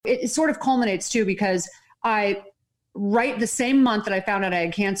it sort of culminates too, because right the same month that I found out I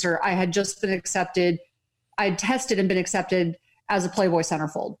had cancer, I had just been accepted. I'd tested and been accepted as a Playboy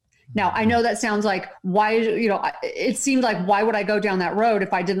centerfold. Now, I know that sounds like, why, it seemed like, why would I go down that road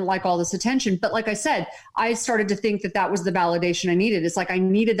if I didn't like all this attention? But like I said, I started to think that was the validation I needed. It's like I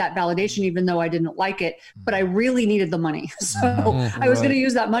needed that validation, even though I didn't like it, but I really needed the money. So I was going to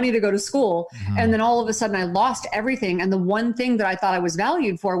use that money to go to school. And then all of a sudden I lost everything. And the one thing that I thought I was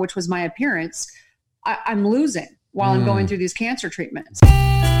valued for, which was my appearance, I'm losing while I'm going through these cancer treatments.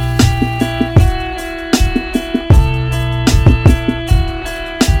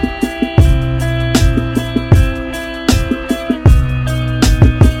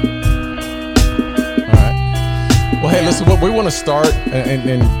 Hey, listen, what we want to start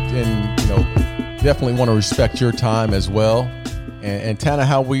and definitely want to respect your time as well. And Tana,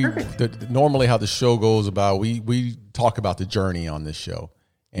 normally how the show goes about, we talk about the journey on this show.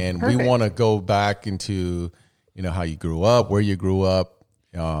 And we want to go back into, how you grew up, where you grew up,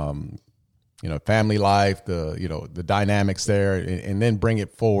 family life, the dynamics there, and then bring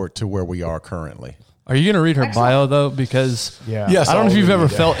it forward to where we are currently. Are you going to read her bio though? Because yes, I don't know if you've ever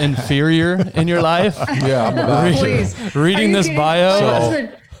felt inferior in your life. Reading this bio.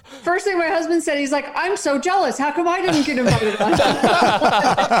 First thing my husband said, he's like, I'm so jealous. How come I didn't get invited on?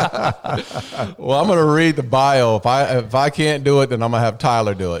 Well, I'm going to read the bio. If I can't do it, then I'm going to have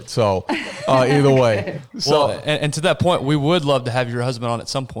Tyler do it. So either way. So, well, and to that point, we would love to have your husband on at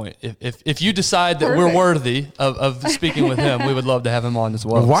some point. If you decide that we're worthy of speaking with him, we would love to have him on as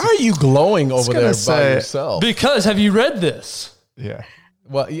well. Why are you glowing over there by yourself? Because have you read this? Yeah.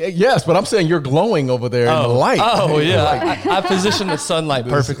 Well, yes, but I'm saying you're glowing over there in the light. Oh, yeah. I positioned the sunlight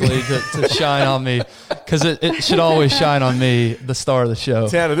perfectly to shine on me, because it should always shine on me, the star of the show.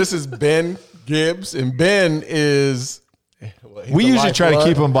 Tana, this is Ben Gibbs, and Ben is... We usually try to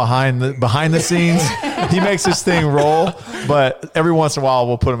keep him behind the scenes. He makes this thing roll, but every once in a while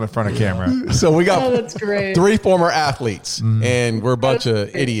we'll put him in front of camera. So we got that's great. 3 former athletes, and we're a bunch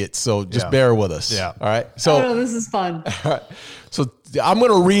of idiots, so just bear with us. Yeah. All right? So this is fun. All right. So I'm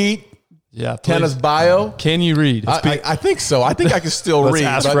going to read Tana's bio. Can you read? I think so. I think I can still read.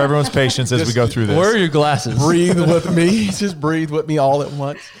 Let's ask for everyone's patience as we go through this. Where are your glasses? Breathe with me. Just breathe with me all at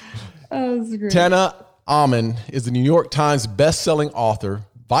once. Oh, this is great. Tana Amen is the New York Times best-selling author,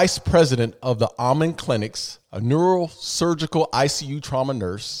 vice president of the Amen Clinics, a neurosurgical ICU trauma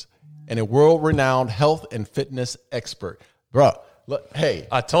nurse, and a world-renowned health and fitness expert. Bro, look, hey.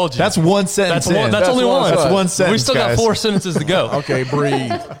 I told you. That's one sentence. That's only one. That's one sentence. We still got 4 sentences to go. Okay,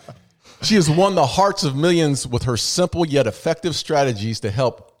 breathe. She has won the hearts of millions with her simple yet effective strategies to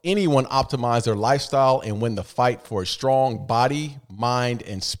help anyone optimize their lifestyle and win the fight for a strong body, mind,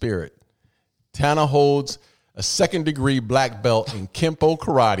 and spirit. Tana holds a 2nd-degree black belt in Kempo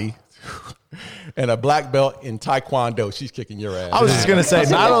Karate and a black belt in Taekwondo. She's kicking your ass. I was just going to say,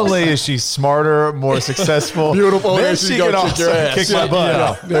 not only is she smarter, more successful, beautiful, then she can also kick my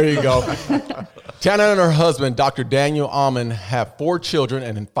butt. Yeah, there you go. Tana and her husband, Dr. Daniel Amen, have 4 children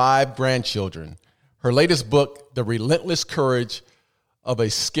and 5 grandchildren. Her latest book, The Relentless Courage of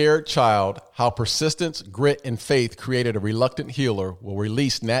a Scared Child, How Persistence, Grit, and Faith Created a Reluctant Healer, will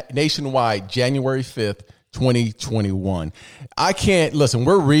release nationwide January 5th, 2021. Listen,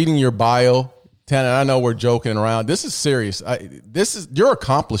 we're reading your bio, Tana, I know we're joking around. This is serious. Your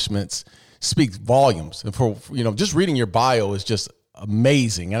accomplishments speak volumes. And for just reading your bio is just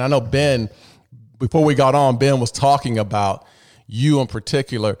amazing. And I know Ben, before we got on, Ben was talking about you in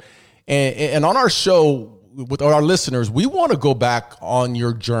particular. And on our show, with our listeners, we want to go back on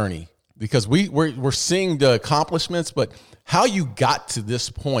your journey, because we're seeing the accomplishments, but how you got to this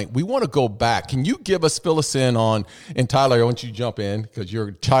point. We want to go back. Can you fill us in on, and Tyler, I want you to jump in, because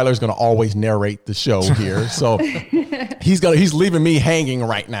Tyler's going to always narrate the show here. So he's leaving me hanging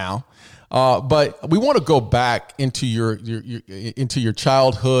right now. But we want to go back into your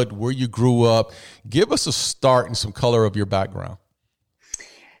childhood, where you grew up. Give us a start and some color of your background.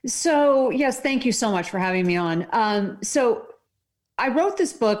 So yes, thank you so much for having me on. So I wrote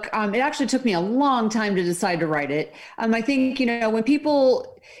this book. It actually took me a long time to decide to write it. I think, if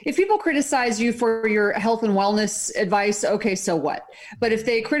people criticize you for your health and wellness advice, okay, so what? But if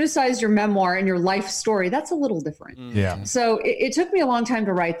they criticize your memoir and your life story, that's a little different. Yeah. So it took me a long time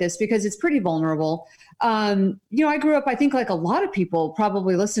to write this, because it's pretty vulnerable. I grew up, I think like a lot of people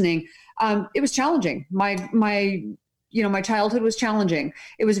probably listening, it was challenging. My childhood was challenging.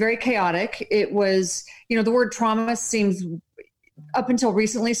 It was very chaotic. It was, the word trauma seems, up until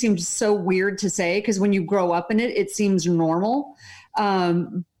recently, seemed so weird to say, because when you grow up in it, it seems normal.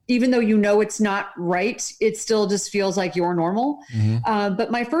 even though you know it's not right, it still just feels like you're normal.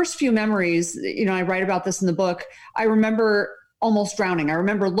 But my first few memories, I write about this in the book. I remember almost drowning. I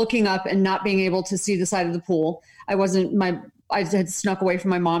remember looking up and not being able to see the side of the pool. I had snuck away from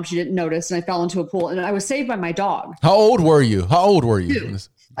my mom. She didn't notice, and I fell into a pool, and I was saved by my dog. How old were you? 2.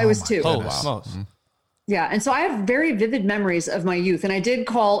 I was 2. Oh, wow. Yeah. And so I have very vivid memories of my youth. And I did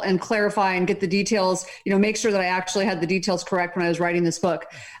call and clarify and get the details, make sure that I actually had the details correct when I was writing this book.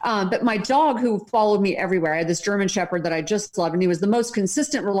 But my dog, who followed me everywhere, I had this German Shepherd that I just loved, and he was the most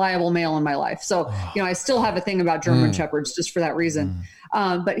consistent, reliable male in my life. So, I still have a thing about German Shepherds just for that reason.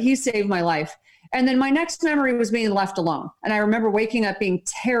 But he saved my life. And then my next memory was being left alone. And I remember waking up being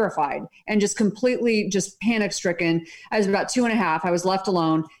terrified and just completely just panic stricken. I was about 2.5. I was left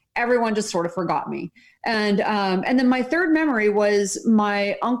alone. Everyone just sort of forgot me. And then my third memory was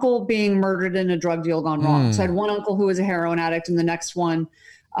my uncle being murdered in a drug deal gone wrong. So I had one uncle who was a heroin addict, and the next one,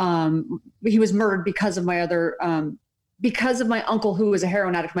 he was murdered because of my uncle who was a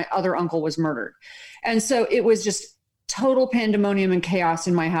heroin addict. My other uncle was murdered. And so it was just total pandemonium and chaos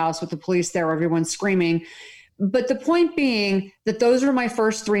in my house with the police there, everyone screaming. But the point being that those are my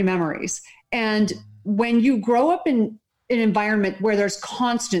first 3 memories. And when you grow up in an environment where there's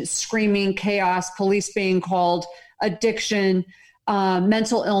constant screaming, chaos, police being called, addiction,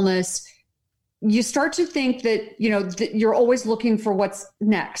 mental illness, you start to think that, that you're always looking for what's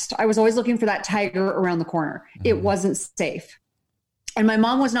next. I was always looking for that tiger around the corner. It wasn't safe. And my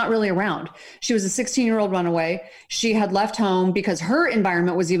mom was not really around. She was a 16-year-old runaway. She had left home because her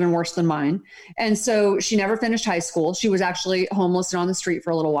environment was even worse than mine. And so she never finished high school. She was actually homeless and on the street for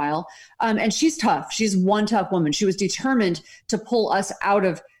a little while. And she's tough. She's one tough woman. She was determined to pull us out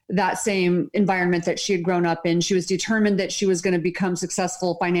of that same environment that she had grown up in. She was determined that she was going to become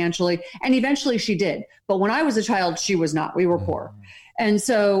successful financially. And eventually she did. But when I was a child, she was not. We were poor. And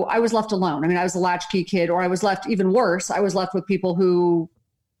so I was left alone. I mean, I was a latchkey kid, or I was left even worse. I was left with people who,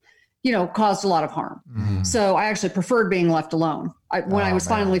 caused a lot of harm. So I actually preferred being left alone. When I was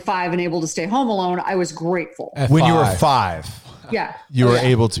finally 5 and able to stay home alone, I was grateful. When you were 5, yeah, you were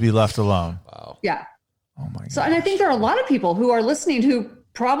able to be left alone. Wow. Yeah. Oh my God. So, and I think there are a lot of people who are listening who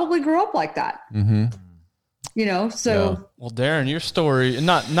probably grew up like that. So. Well, Darren, your story,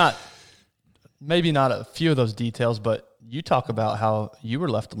 maybe not a few of those details, but you talk about how you were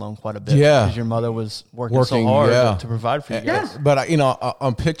left alone quite a bit because your mother was working so hard to provide for you guys. But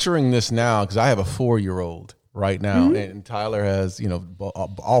I'm picturing this now because I have a 4-year-old right now, and Tyler has,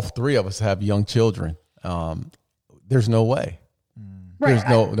 all 3 of us have young children. There's no way. Right.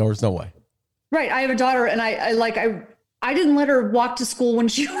 There's no way. Right. I have a daughter, and I didn't let her walk to school when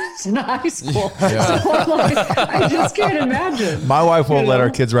she was in high school. So I just can't imagine. My wife won't let our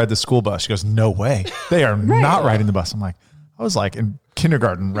kids ride the school bus. She goes, no way. They are not riding the bus. I'm like, I was like in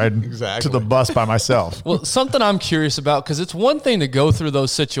kindergarten riding to the bus by myself. Well, something I'm curious about, because it's one thing to go through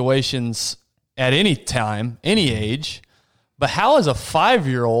those situations at any time, any age, but how is a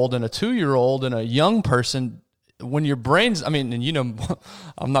 5-year-old and a 2-year-old and a young person, when your brain's, I'm not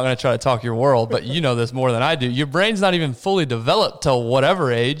going to try to talk your world, but you know this more than I do. Your brain's not even fully developed till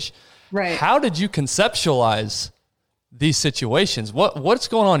whatever age. Right. How did you conceptualize these situations? What's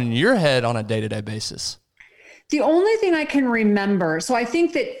going on in your head on a day-to-day basis? The only thing I can remember, so I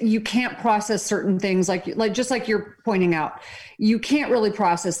think that you can't process certain things like just like you're pointing out, you can't really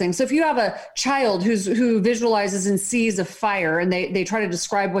process things. So if you have a child who visualizes and sees a fire and they try to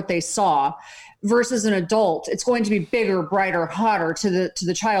describe what they saw, versus an adult, it's going to be bigger, brighter, hotter to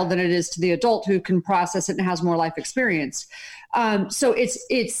the child than it is to the adult who can process it and has more life experience. So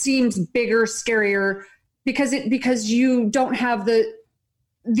it seems bigger, scarier because you don't have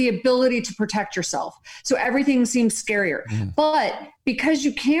the ability to protect yourself. So everything seems scarier. But because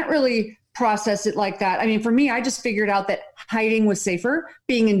you can't really process it like that, I mean, for me, I just figured out that hiding was safer.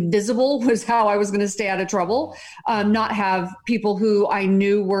 Being invisible was how I was going to stay out of trouble. Not have people who I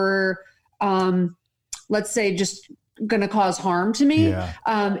knew were let's say just going to cause harm to me,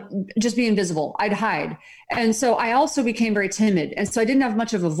 just be invisible. I'd hide. And so I also became very timid. And so I didn't have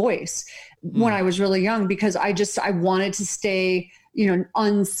much of a voice when I was really young because I wanted to stay,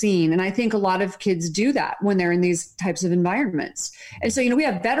 unseen. And I think a lot of kids do that when they're in these types of environments. And so, we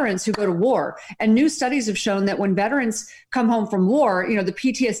have veterans who go to war, and new studies have shown that when veterans come home from war, the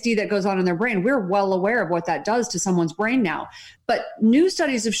PTSD that goes on in their brain, we're well aware of what that does to someone's brain now. But new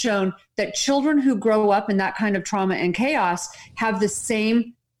studies have shown that children who grow up in that kind of trauma and chaos have the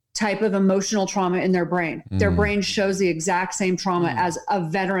same type of emotional trauma in their brain. Their brain shows the exact same trauma as a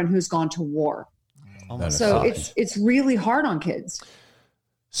veteran who's gone to war. So it's really hard on kids.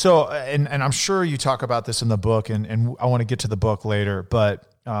 So, and I'm sure you talk about this in the book, and I want to get to the book later, but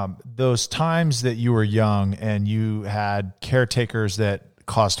those times that you were young and you had caretakers that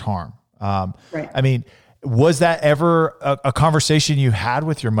caused harm. Right. I mean, was that ever a conversation you had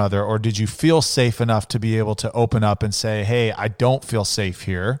with your mother, or did you feel safe enough to be able to open up and say, hey, I don't feel safe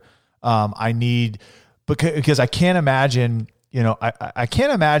here. I need, because I can't imagine, I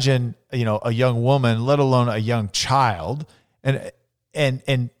can't imagine, a young woman, let alone a young child,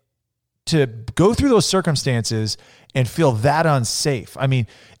 and to go through those circumstances and feel that unsafe. I mean,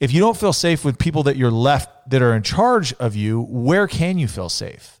 if you don't feel safe with people that you're left that are in charge of you, where can you feel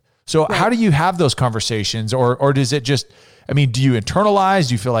safe? So How do you have those conversations, or does it just, do you internalize?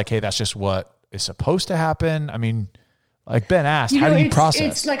 Do you feel like, hey, that's just what is supposed to happen? I mean, like Ben asked, how do you process?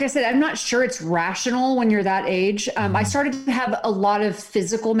 It's like I said, I'm not sure it's rational when you're that age. I started to have a lot of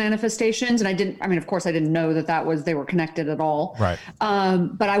physical manifestations, and of course I didn't know they were connected at all. Right.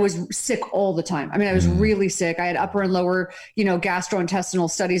 But I was sick all the time. I was really sick. I had upper and lower, gastrointestinal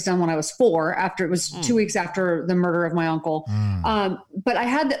studies done when I was 4, after it was 2 weeks after the murder of my uncle. But I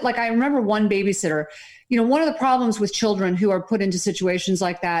had I remember one babysitter. One of the problems with children who are put into situations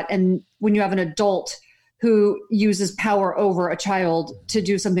like that, and when you have an adult who uses power over a child to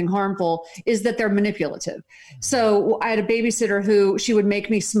do something harmful, is that they're manipulative. So I had a babysitter who, she would make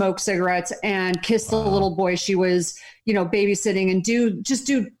me smoke cigarettes and kiss the little boy she was, babysitting, and do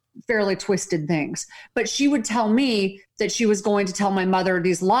fairly twisted things. But she would tell me that she was going to tell my mother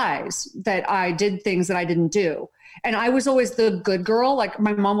these lies, that I did things that I didn't do. And I was always the good girl. Like,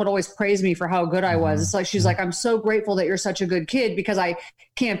 my mom would always praise me for how good I was. It's like, she's like, I'm so grateful that you're such a good kid, because I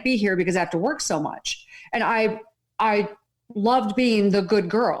can't be here because I have to work so much. And I loved being the good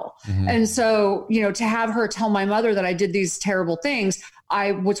girl. And so, to have her tell my mother that I did these terrible things,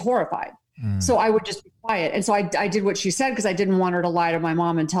 I was horrified. So I would just be quiet. And so I did what she said, because I didn't want her to lie to my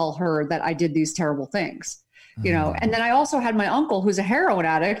mom and tell her that I did these terrible things. And then I also had my uncle, who's a heroin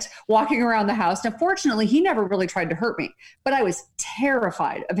addict, walking around the house. Now, fortunately, he never really tried to hurt me, but I was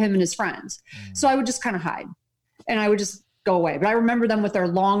terrified of him and his friends. So I would just kind of hide, and I would just go away. But I remember them with their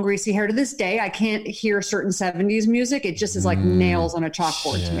long, greasy hair. To this day, I can't hear certain 70s music. It just is like nails on a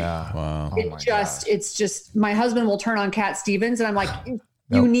chalkboard to me. Wow. It's just, my husband will turn on Cat Stevens, and I'm like,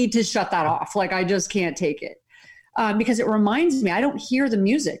 you need to shut that off. Like, I just can't take it. Because it reminds me, I don't hear the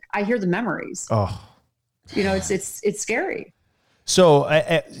music. I hear the memories. Oh, it's scary. So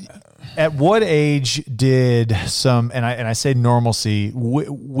at what age did and I say normalcy,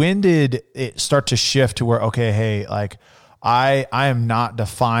 when did it start to shift to where, okay, hey, like, I am not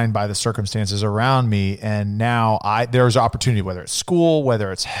defined by the circumstances around me, and now there's opportunity, whether it's school,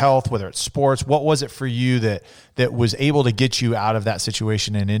 whether it's health, whether it's sports. What was it for you that was able to get you out of that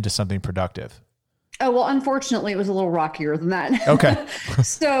situation and into something productive? Oh, well, unfortunately, it was a little rockier than that. Okay.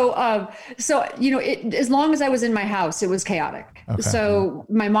 So, as long as I was in my house, it was chaotic. Okay. So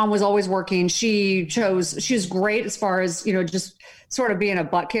my mom was always working. She was great as far as, just sort of being a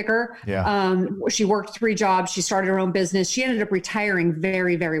butt kicker. Yeah. She worked 3 jobs. She started her own business. She ended up retiring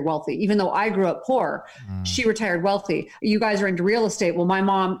very, very wealthy. Even though I grew up poor, she retired wealthy. You guys are into real estate. Well, my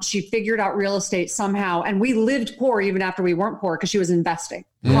mom, she figured out real estate somehow. And we lived poor even after we weren't poor, because she was investing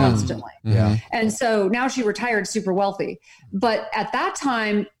constantly. Yeah. And so now she retired super wealthy. But at that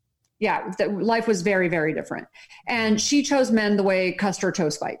time, life was very, very different. And she chose men the way Custer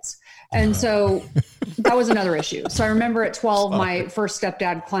chose fights. And so that was another issue. So I remember at 12, my first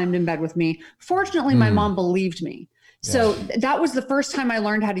stepdad climbed in bed with me. Fortunately, my mom believed me. So that was the first time I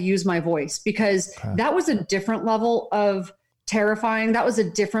learned how to use my voice, because that was a different level of terrifying. That was a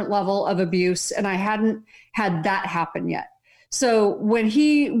different level of abuse. And I hadn't had that happen yet. So when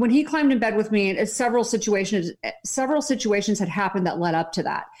he climbed in bed with me, and several situations had happened that led up to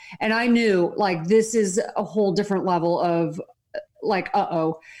that. And I knew, like, this is a whole different level of, like,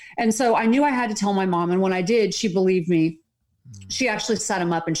 And so I knew I had to tell my mom. And when I did, she believed me. She actually set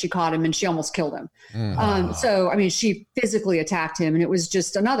him up, and she caught him, and she almost killed him. She physically attacked him, and it was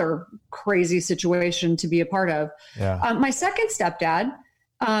just another crazy situation to be a part of. Yeah. My second stepdad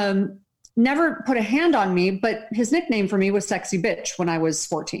never put a hand on me, but his nickname for me was Sexy Bitch when I was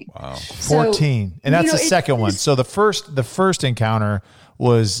 14. Wow. 14. And that's the second one. So the first encounter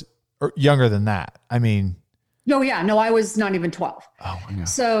was younger than that. I mean, no, I was not even 12. Oh my God.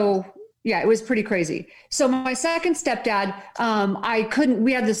 So it was pretty crazy. So my second stepdad,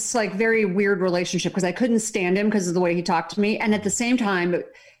 we had this like very weird relationship, because I couldn't stand him because of the way he talked to me. And at the same time,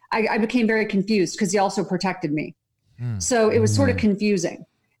 I became very confused, because he also protected me. So it was sort of confusing.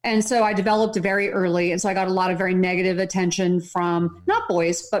 And so I developed very early. And so I got a lot of very negative attention from not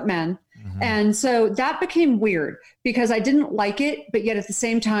boys, but men. And so that became weird because I didn't like it, but yet at the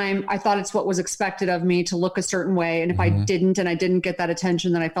same time, I thought it's what was expected of me to look a certain way. And if I didn't, and I didn't get that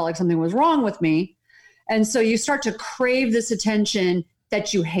attention, then I felt like something was wrong with me. And so you start to crave this attention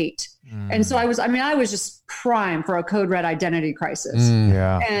that you hate. And so I was just prime for a code red identity crisis.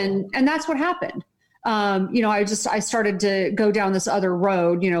 And that's what happened. I started to go down this other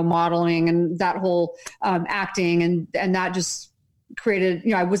road, modeling and that whole acting, and that just created,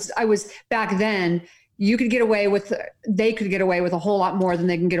 I was back then, they could get away with a whole lot more than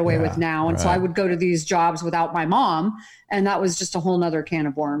they can get away with now. And so I would go to these jobs without my mom, and that was just a whole nother can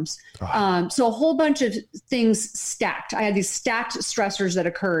of worms. So a whole bunch of things stacked. I had these stacked stressors that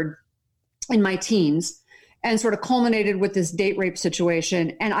occurred in my teens and sort of culminated with this date rape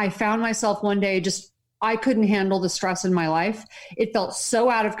situation. And I found myself one day I couldn't handle the stress in my life. It felt so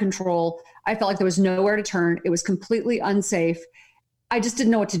out of control. I felt like there was nowhere to turn. It was completely unsafe. I just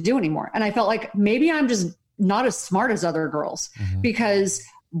didn't know what to do anymore. And I felt like maybe I'm just not as smart as other girls, because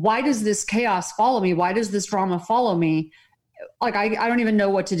why does this chaos follow me? Why does this drama follow me? Like, I don't even know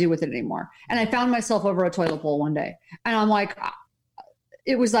what to do with it anymore. And I found myself over a toilet bowl one day, and I'm like,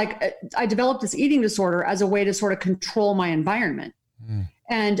 it was like, I developed this eating disorder as a way to sort of control my environment.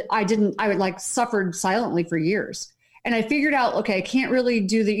 And I suffered silently for years. And I figured out, okay, I can't really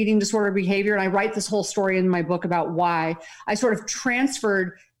do the eating disorder behavior. And I write this whole story in my book about why I sort of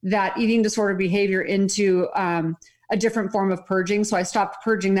transferred that eating disorder behavior into a different form of purging. So I stopped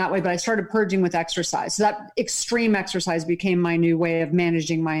purging that way, but I started purging with exercise. So that extreme exercise became my new way of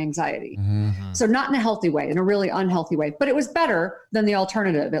managing my anxiety. So not in a healthy way, in a really unhealthy way, but it was better than the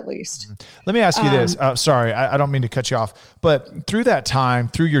alternative, at least. Let me ask you this. Sorry, I don't mean to cut you off, but through that time,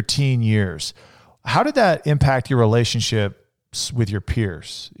 through your teen years, how did that impact your relationships with your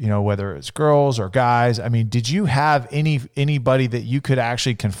peers? Whether it's girls or guys. I mean, did you have anybody that you could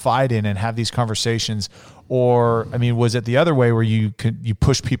actually confide in and have these conversations? Or, I mean, was it the other way where you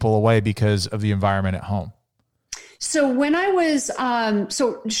push people away because of the environment at home? So when I was,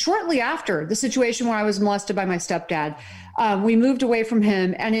 shortly after the situation where I was molested by my stepdad, we moved away from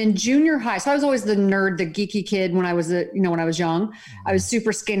him. And in junior high, so I was always the nerd, the geeky kid when I was young. I was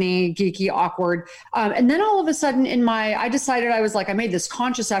super skinny, geeky, awkward. And then all of a sudden I decided, I made this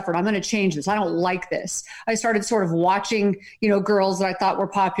conscious effort. I'm going to change this. I don't like this. I started sort of watching, girls that I thought were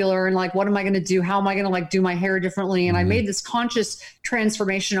popular and like, what am I going to do? How am I going to do my hair differently? And I made this conscious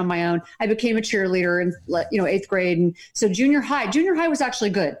transformation on my own. I became a cheerleader in, 8th grade. And so junior high was actually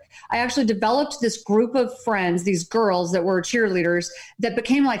good. I actually developed this group of friends, these girls that were cheerleaders that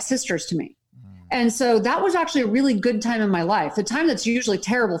became like sisters to me. And so that was actually a really good time in my life. The time that's usually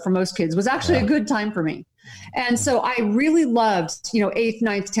terrible for most kids was actually a good time for me. And so I really loved, 8th,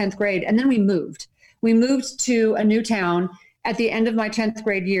 9th, 10th grade. And then we moved to a new town at the end of my 10th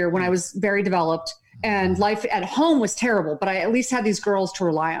grade year when I was very developed, and life at home was terrible, but I at least had these girls to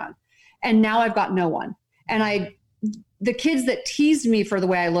rely on. And now I've got no one. And the kids that teased me for the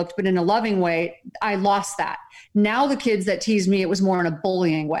way I looked, but in a loving way, I lost that. Now the kids that teased me, it was more in a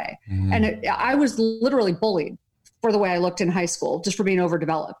bullying way. And I was literally bullied for the way I looked in high school, just for being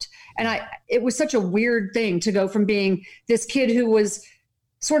overdeveloped. And it was such a weird thing to go from being this kid who was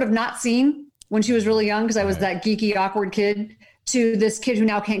sort of not seen when she was really young, because I was that geeky, awkward kid, to this kid who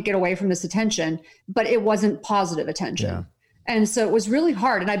now can't get away from this attention, but it wasn't positive attention. Yeah. And so it was really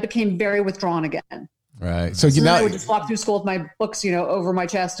hard. And I became very withdrawn again. Right. So I would just walk through school with my books, over my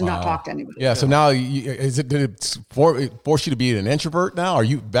chest and not talk to anybody. Yeah. So now did it force you to be an introvert now? Are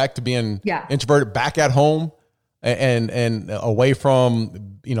you back to being introverted, back at home and away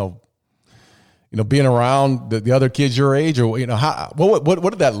from, being around the other kids your age, or, what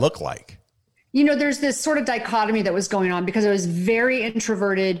did that look like? There's this sort of dichotomy that was going on because I was very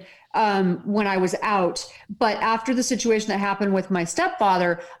introverted when I was out. But after the situation that happened with my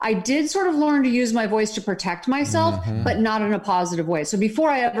stepfather, I did sort of learn to use my voice to protect myself, but not in a positive way. So before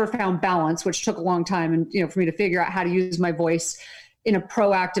I ever found balance, which took a long time, and for me to figure out how to use my voice in a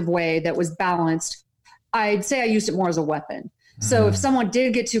proactive way that was balanced, I'd say I used it more as a weapon. So if someone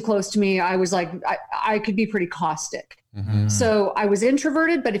did get too close to me, I was like, I could be pretty caustic. So I was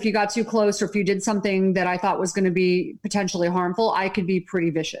introverted, but if you got too close or if you did something that I thought was going to be potentially harmful, I could be pretty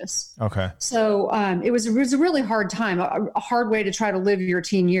vicious. Okay. So it was a really hard time, a hard way to try to live your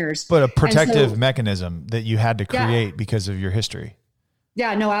teen years. But a protective mechanism that you had to create because of your history.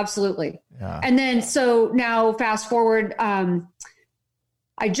 Yeah, no, absolutely. Yeah. And then, so now fast forward,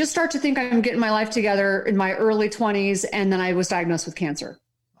 I just start to think I'm getting my life together in my early 20s. And then I was diagnosed with cancer.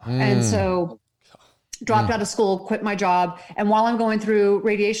 And so dropped out of school, quit my job. And while I'm going through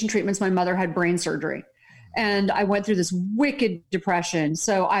radiation treatments, my mother had brain surgery. and I went through this wicked depression.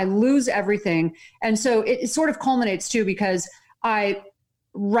 So I lose everything. And so it sort of culminates too, because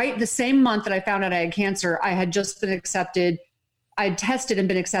right the same month that I found out I had cancer, I had just been accepted. I'd tested and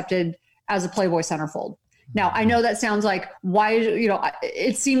been accepted as a Playboy centerfold. Now, I know that sounds like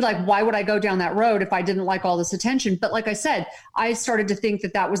it seemed like, why would I go down that road if I didn't like all this attention? But like I said, I started to think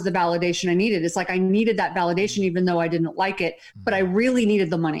that was the validation I needed. It's like I needed that validation, even though I didn't like it, but I really needed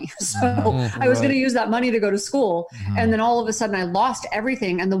the money. So I was going to use that money to go to school. And then all of a sudden I lost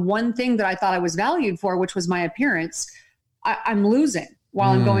everything. And the one thing that I thought I was valued for, which was my appearance, I'm losing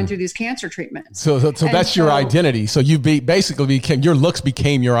while I'm going through these cancer treatments. So that's your identity. So you basically became, your looks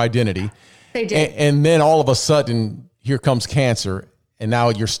became your identity. They did. And then all of a sudden, here comes cancer. And now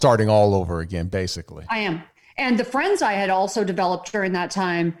you're starting all over again, basically. I am. And the friends I had also developed during that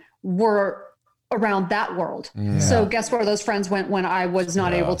time were around that world. Yeah. So guess where those friends went when I was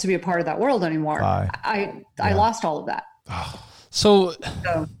not able to be a part of that world anymore? I lost all of that. So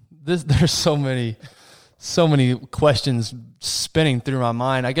there's so many questions spinning through my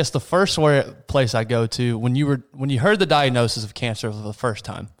mind. I guess the first place I go to when you heard the diagnosis of cancer for the first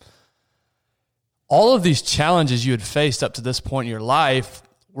time, all of these challenges you had faced up to this point in your life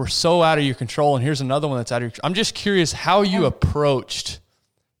were so out of your control. And here's another one that's out of your control. I'm just curious how you approached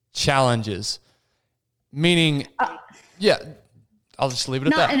challenges, meaning, I'll just leave it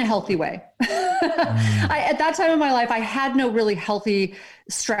at that. Not in a healthy way. At that time in my life, I had no really healthy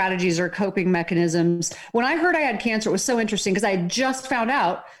strategies or coping mechanisms. When I heard I had cancer, it was so interesting because I had just found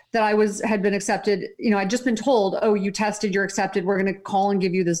out that I had been accepted. I'd just been told, oh, you tested, you're accepted. We're going to call and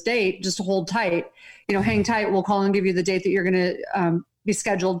give you this date. Just hold tight, hang tight. We'll call and give you the date that you're going to be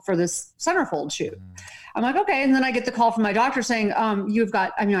scheduled for this centerfold shoot. I'm like, okay. And then I get the call from my doctor saying, you've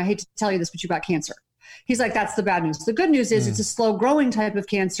got, I hate to tell you this, but you've got cancer. He's like, that's the bad news. The good news is it's a slow growing type of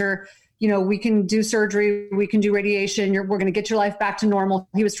cancer. We can do surgery, we can do radiation. We're going to get your life back to normal.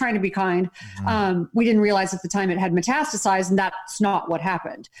 He was trying to be kind. We didn't realize at the time it had metastasized, and that's not what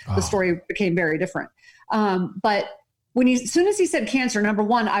happened. The story became very different. But as soon as he said cancer, number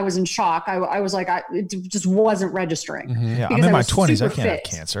one, I was in shock. I was like, it just wasn't registering. Yeah, I'm in my 20s. I can't have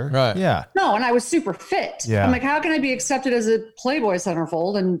cancer. Right. Yeah. No, and I was super fit. Yeah. I'm like, how can I be accepted as a Playboy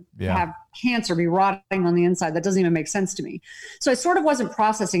centerfold and have cancer be rotting on the inside? That doesn't even make sense to me. So I sort of wasn't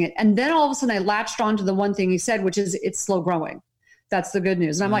processing it. And then all of a sudden I latched on to the one thing he said, which is it's slow growing. That's the good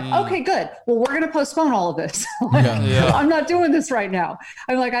news. And I'm like, okay, good. Well, we're going to postpone all of this. I'm not doing this right now.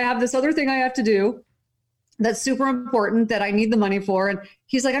 I'm like, I have this other thing I have to do that's super important that I need the money for. And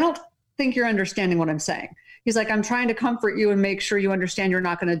he's like, I don't think you're understanding what I'm saying. He's like, I'm trying to comfort you and make sure you understand you're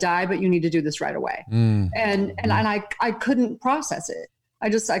not going to die, but you need to do this right away. And I couldn't process it.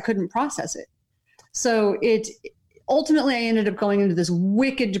 I couldn't process it. So ultimately I ended up going into this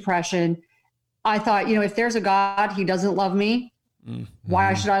wicked depression. I thought, if there's a God, he doesn't love me.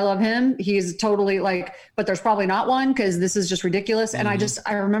 Why should I love him? He's totally but there's probably not one, because this is just ridiculous. And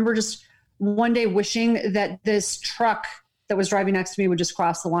I remember just one day wishing that this truck that was driving next to me would just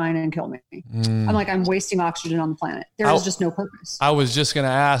cross the line and kill me. I'm like, I'm wasting oxygen on the planet. There is just no purpose. I was just going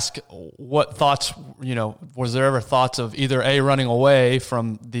to ask what thoughts, was there ever thoughts of either A, running away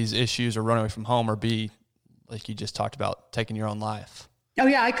from these issues or running away from home, or B, like you just talked about, taking your own life? Oh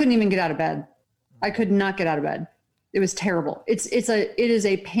yeah. I couldn't even get out of bed. I could not get out of bed. It was terrible. It is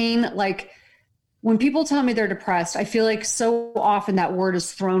a pain. Like when people tell me they're depressed, I feel like so often that word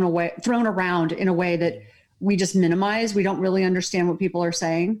is thrown around in a way that we just minimize. We don't really understand what people are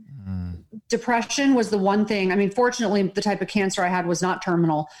saying. Depression was the one thing. Fortunately, the type of cancer I had was not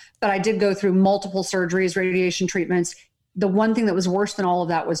terminal, but I did go through multiple surgeries, radiation treatments. The one thing that was worse than all of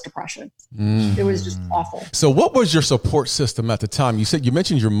that was depression. It was just awful. So what was your support system at the time? You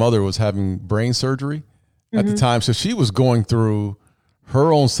mentioned your mother was having brain surgery at the time. So she was going through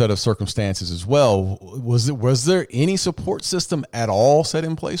her own set of circumstances as well. Was there any support system at all set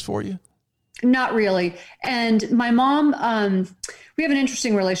in place for you? Not really. And my mom, we have an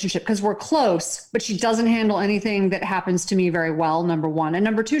interesting relationship because we're close, but she doesn't handle anything that happens to me very well, number one. And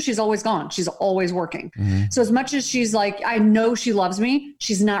number two, she's always gone. She's always working. So as much as she's like, I know she loves me,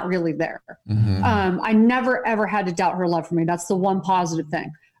 she's not really there. I never, ever had to doubt her love for me. That's the one positive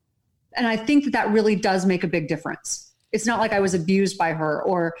thing. And I think that really does make a big difference. It's not like I was abused by her,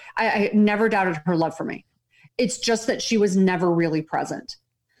 or I never doubted her love for me. It's just that she was never really present.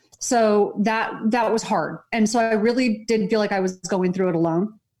 So that was hard. And so I really did feel like I was going through it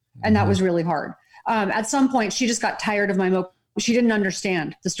alone. And that was really hard. At some point, she just got tired of she didn't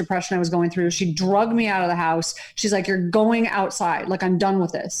understand this depression I was going through. She drugged me out of the house. She's like, you're going outside. Like, I'm done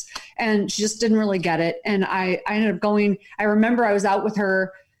with this. And she just didn't really get it. And I ended up going, I remember I was out with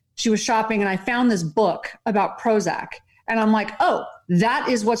her. she was shopping and I found this book about Prozac. And I'm like, oh, that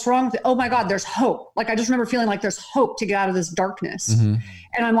is what's wrong with it. Oh my God, there's hope. Like, I just remember feeling like there's hope to get out of this darkness. And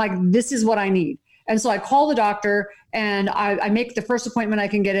I'm like, this is what I need. And so I call the doctor and I make the first appointment I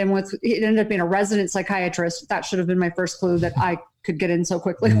can get in with. It ended up being a resident psychiatrist. That should have been my first clue that I could get in so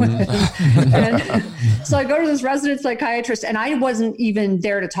quickly with him. And so I go to this resident psychiatrist and I wasn't even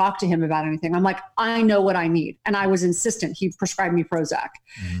there to talk to him about anything. I'm like, I know what I need. And I was insistent. He prescribed me Prozac.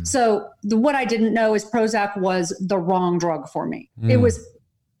 So what I didn't know is Prozac was the wrong drug for me. It was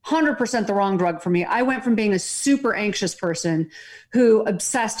 100% the wrong drug for me. I went from being a super anxious person who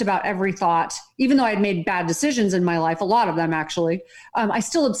obsessed about every thought, even though I had made bad decisions in my life, a lot of them actually, I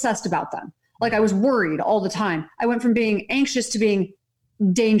still obsessed about them. Like, I was worried all the time. I went from being anxious to being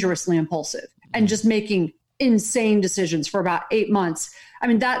dangerously impulsive and just making insane decisions for about 8 months. I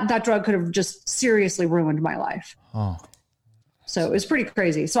mean, that drug could have just seriously ruined my life. Oh. So it was pretty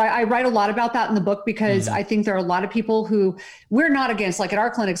crazy. So I write a lot about that in the book because I think there are a lot of people who we're not against, like at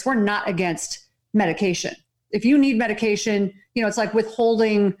our clinics, we're not against medication. If you need medication, it's like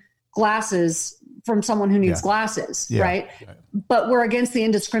withholding glasses from someone who needs glasses, right? But we're against the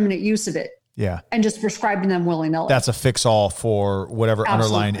indiscriminate use of it. Yeah. And just prescribing them willy-nilly. That's a fix-all for whatever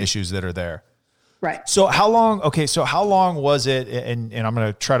underlying issues that are there. Right. So how long was it, and I'm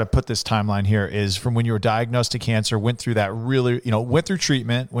going to try to put this timeline here, is from when you were diagnosed to cancer, went through that went through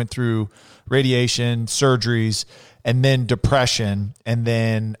treatment, went through radiation, surgeries, and then depression. And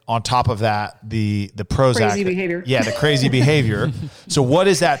then on top of that, the Prozac. Crazy behavior. Yeah, the crazy behavior. So what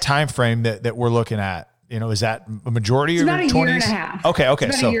is that time frame that we're looking at? Is that a majority of your 20s? It's about a year and a half. Okay.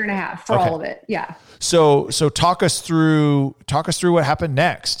 It's about a year and a half for all of it. Yeah. So talk us through what happened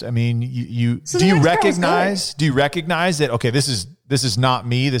next. I mean, do you recognize that, okay, this is not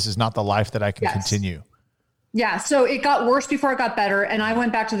me. This is not the life that I can continue. Yeah. So it got worse before it got better. And I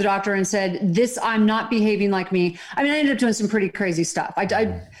went back to the doctor and said, I'm not behaving like me. I mean, I ended up doing some pretty crazy stuff.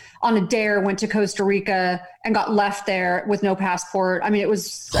 I on a dare went to Costa Rica and got left there with no passport. I mean,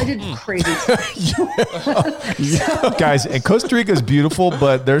 I did crazy stuff. Guys, and Costa Rica is beautiful,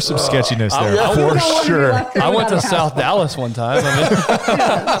 but there's some sketchiness there for sure. I went to South Dallas one time.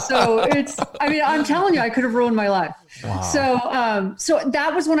 So I'm telling you, I could have ruined my life. Wow. So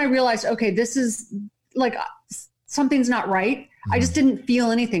that was when I realized, okay, this is like, something's not right. I just didn't feel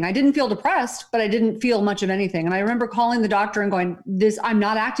anything. I didn't feel depressed, but I didn't feel much of anything. And I remember calling the doctor and going, I'm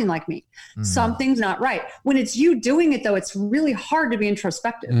not acting like me. Something's not right. When it's you doing it though, it's really hard to be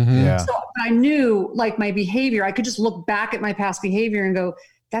introspective. So I knew, like, my behavior, I could just look back at my past behavior and go,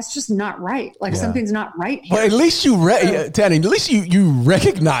 that's just not right. Like something's not right here. Well, at least Tana, at least you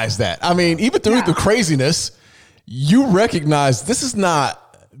recognize that. I mean, even through the craziness, you recognize this is not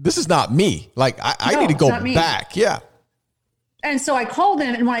me. Like I need to go back. Yeah. And so I called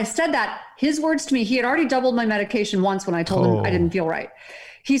him, and when I said that, his words to me, he had already doubled my medication once when I told him I didn't feel right.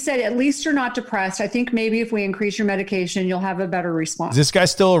 He said, at least you're not depressed. I think maybe if we increase your medication, you'll have a better response. Is this guy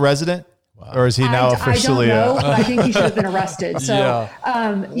still a resident? Wow. Or is he now officially? I don't know, but I think he should have been arrested. So,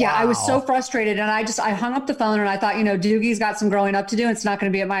 I was so frustrated, and I hung up the phone, and I thought, Doogie's got some growing up to do. And it's not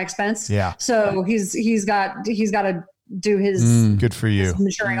going to be at my expense. Yeah. So he's got to do his good for you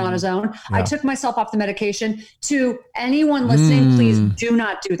maturing on his own. I took myself off the medication. To anyone listening, please do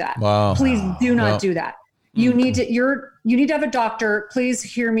not do that. Wow. Please do not do that. You need to have a doctor. Please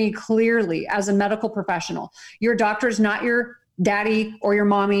hear me clearly as a medical professional. Your doctor is not your daddy or your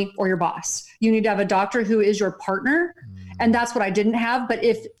mommy or your boss. You need to have a doctor who is your partner. And that's what I didn't have. But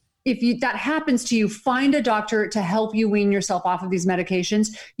if that happens to you, find a doctor to help you wean yourself off of these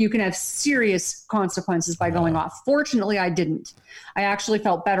medications. You can have serious consequences by going off. Fortunately, I didn't. I actually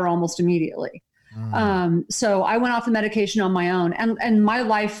felt better almost immediately. So I went off the medication on my own, and my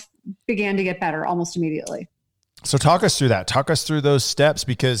life began to get better almost immediately. So talk us through that. Talk us through those steps,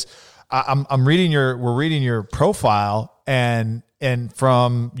 because we're reading your profile, and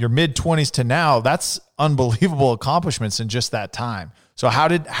from your mid-20s to now, that's unbelievable accomplishments in just that time. So how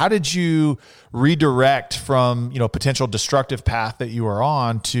did you redirect from, potential destructive path that you were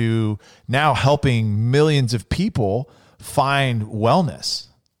on to now helping millions of people find wellness?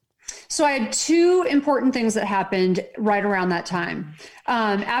 So I had two important things that happened right around that time.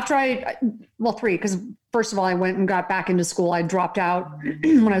 Three, because first of all, I went and got back into school. I dropped out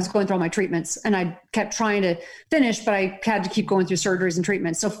when I was going through all my treatments, and I kept trying to finish, but I had to keep going through surgeries and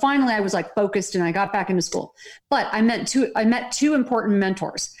treatments. So finally I was focused, and I got back into school. But I met two important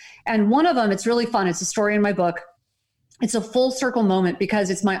mentors. And one of them, it's really fun. It's a story in my book. It's a full circle moment because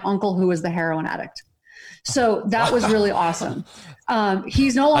it's my uncle who was the heroin addict. So that was really awesome.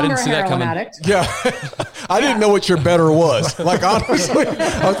 He's no longer a heroin addict. Yeah. I didn't know what your better was. Like, honestly,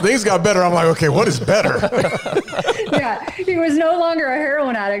 things got better. I'm like, okay, what is better? Yeah. He was no longer a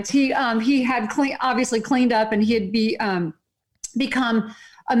heroin addict. He had obviously cleaned up, and he had become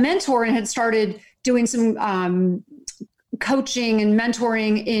a mentor and had started doing some coaching and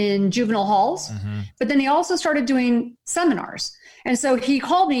mentoring in juvenile halls. But then he also started doing seminars. And so he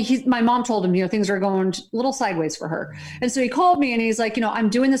called me. My mom told him, things are going a little sideways for her. And so he called me and he's like, I'm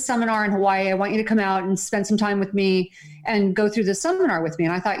doing this seminar in Hawaii. I want you to come out and spend some time with me and go through this seminar with me.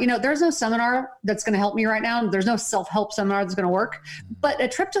 And I thought, there's no seminar that's going to help me right now. There's no self-help seminar that's going to work. But a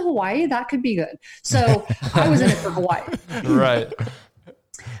trip to Hawaii, that could be good. So I was in it for Hawaii. Right.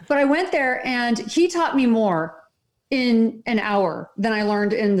 But I went there and he taught me more in an hour than I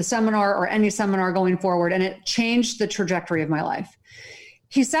learned in the seminar or any seminar going forward. And it changed the trajectory of my life.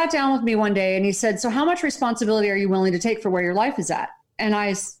 He sat down with me one day and he said, so how much responsibility are you willing to take for where your life is at? And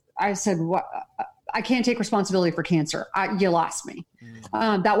I said, what? I can't take responsibility for cancer. You lost me.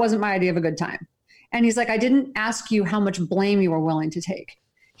 That wasn't my idea of a good time. And he's like, I didn't ask you how much blame you were willing to take.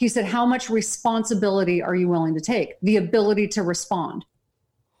 He said, how much responsibility are you willing to take? The ability to respond.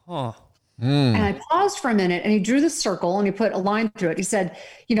 Huh. And I paused for a minute and he drew the circle and he put a line through it. He said,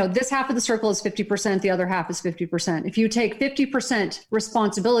 this half of the circle is 50%. The other half is 50%. If you take 50%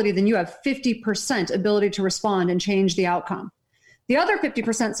 responsibility, then you have 50% ability to respond and change the outcome. The other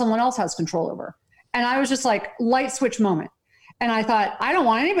 50%, someone else has control over. And I was just like, light switch moment. And I thought, I don't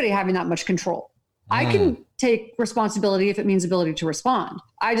want anybody having that much control. I can take responsibility if it means ability to respond.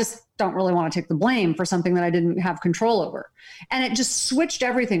 I just don't really want to take the blame for something that I didn't have control over. And it just switched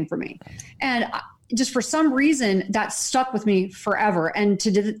everything for me. And just for some reason that stuck with me forever. And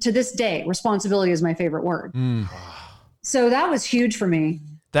to this day, responsibility is my favorite word. So that was huge for me.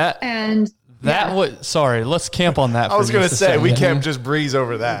 Sorry, let's camp on that. I was going to say, we can't just breeze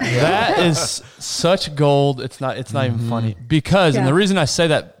over that. That is such gold. It's not even funny because, and the reason I say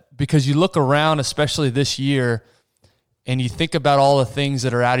that, because you look around, especially this year, and you think about all the things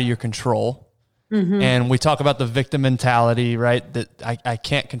that are out of your control. And we talk about the victim mentality, right? That I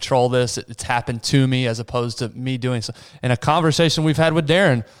can't control this. It's happened to me as opposed to me doing so. And a conversation we've had with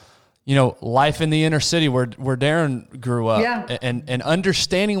Darren, life in the inner city where Darren grew up and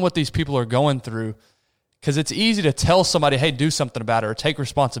understanding what these people are going through. Because it's easy to tell somebody, hey, do something about it or take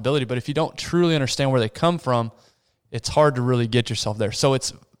responsibility. But if you don't truly understand where they come from, it's hard to really get yourself there. So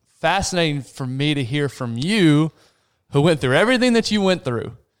it's fascinating for me to hear from you who went through everything that you went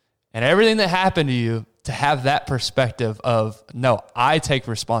through and everything that happened to you to have that perspective of, no, I take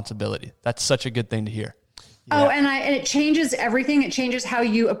responsibility. That's such a good thing to hear. Yeah. And it changes everything. It changes how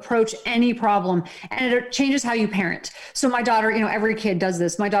you approach any problem and it changes how you parent. So my daughter, every kid does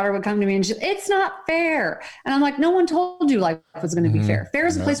this. My daughter would come to me and it's not fair. And I'm like, no one told you life was going to be fair. Fair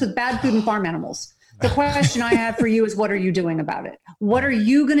is a place with bad food and farm animals. The question I have for you is, what are you doing about it? What are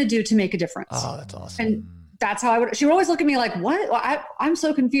you going to do to make a difference? Oh, that's awesome. And that's how she would always look at me like, what? Well, I'm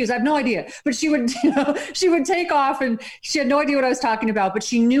so confused. I have no idea. But she would, she would take off and she had no idea what I was talking about, but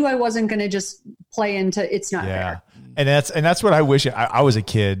she knew I wasn't going to just play into it's not fair. And that's what I wish I was a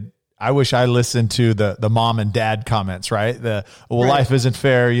kid. I wish I listened to the mom and dad comments, right? Life isn't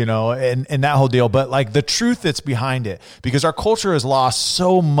fair, and that whole deal. But like the truth that's behind it, because our culture has lost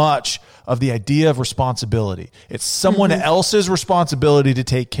so much of the idea of responsibility. It's someone else's responsibility to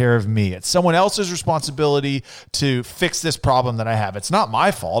take care of me. It's someone else's responsibility to fix this problem that I have. It's not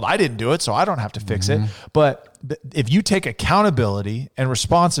my fault. I didn't do it, so I don't have to fix it. But if you take accountability and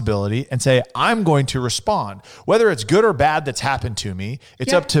responsibility and say, I'm going to respond, whether it's good or bad that's happened to me,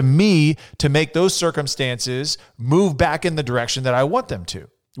 it's up to me to make those circumstances move back in the direction that I want them to.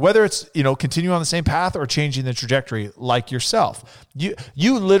 Whether it's, continue on the same path or changing the trajectory like yourself.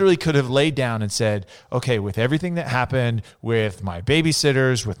 You literally could have laid down and said, okay, with everything that happened with my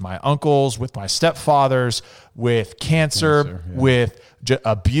babysitters, with my uncles, with my stepfathers, with cancer, with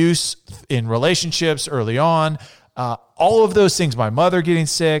abuse in relationships early on, all of those things, my mother getting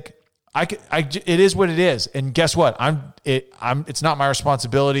sick, it is what it is. And guess what? It's not my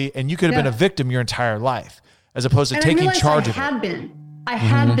responsibility. And you could have been a victim your entire life as opposed to taking charge of it. I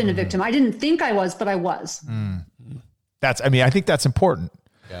had been a victim. I didn't think I was, but I was. I think that's important.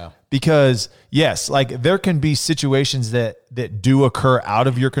 Yeah. Because yes, like there can be situations that do occur out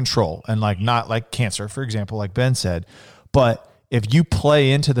of your control and like not like cancer, for example, like Ben said, but if you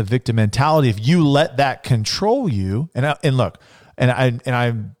play into the victim mentality, if you let that control you,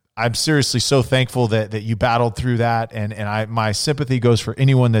 I I'm seriously so thankful that you battled through that. And my sympathy goes for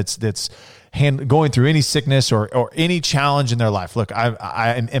anyone that's going through any sickness or any challenge in their life. Look,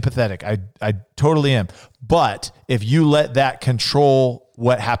 I am empathetic. I totally am. But if you let that control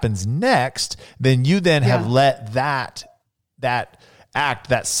what happens next, then you then have let that act,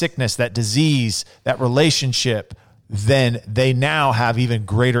 that sickness, that disease, that relationship, then they now have even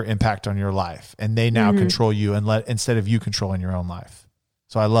greater impact on your life, and they now control you instead of you controlling your own life.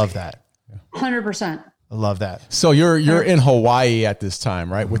 So I love that. 100%. I love that. So you're in Hawaii at this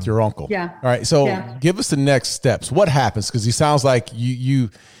time, right? With your uncle. Yeah. All right. So give us the next steps. What happens? Because he sounds like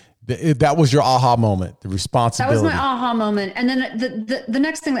that was your aha moment, the responsibility. That was my aha moment. And then the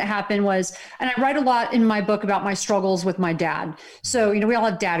next thing that happened was, and I write a lot in my book about my struggles with my dad. So, we all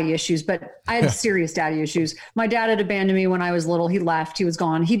have daddy issues, but I had serious daddy issues. My dad had abandoned me when I was little. He left, he was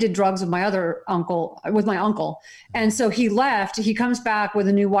gone. He did drugs with my uncle. And so he left, he comes back with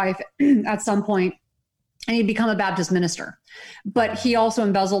a new wife at some point, and he'd become a Baptist minister. But he also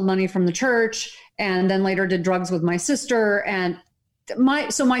embezzled money from the church, and then later did drugs with my sister. And my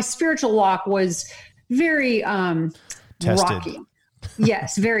spiritual walk was very rocky.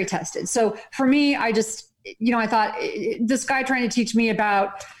 Yes, very tested. So for me, I just, I thought this guy trying to teach me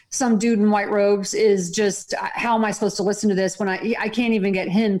about some dude in white robes is just, how am I supposed to listen to this when I can't even get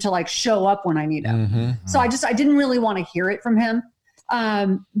him to like show up when I need him. Mm-hmm. So I didn't really want to hear it from him.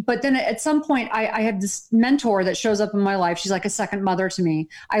 But then at some point I had this mentor that shows up in my life. She's like a second mother to me.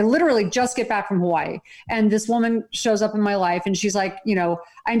 I literally just get back from Hawaii, and this woman shows up in my life, and she's like, I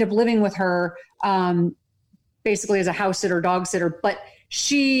end up living with her, basically as a house sitter, dog sitter, but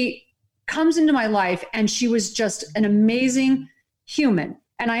she comes into my life, and she was just an amazing human.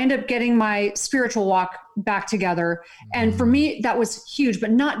 And I end up getting my spiritual walk back together. And for me, that was huge, but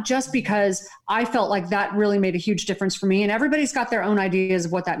not just because I felt like that really made a huge difference for me. And everybody's got their own ideas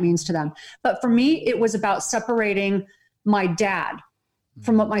of what that means to them. But for me, it was about separating my dad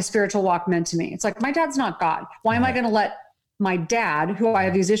from what my spiritual walk meant to me. It's like, my dad's not God. Why am I going to let my dad, who I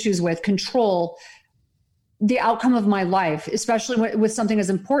have these issues with, control the outcome of my life, especially with something as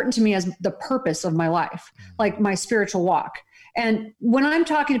important to me as the purpose of my life, like my spiritual walk? And when I'm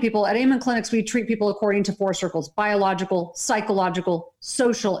talking to people at Amen Clinics, we treat people according to 4 circles: biological, psychological,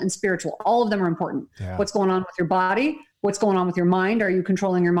 social, and spiritual. All of them are important. Yeah. What's going on with your body? What's going on with your mind? Are you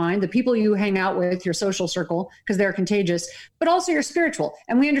controlling your mind? The people you hang out with, your social circle, because they're contagious, but also your spiritual.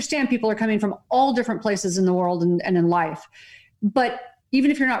 And we understand people are coming from all different places in the world and in life. But even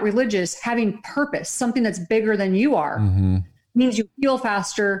if you're not religious, having purpose, something that's bigger than you are, means you heal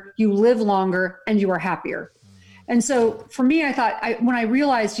faster, you live longer, and you are happier. And so for me, I thought, when I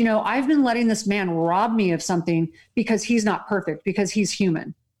realized, I've been letting this man rob me of something because he's not perfect, because he's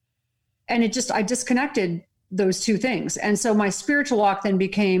human. And I disconnected those two things. And so my spiritual walk then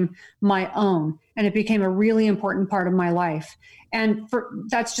became my own, and it became a really important part of my life. And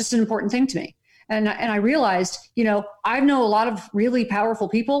that's just an important thing to me. And I realized, I know a lot of really powerful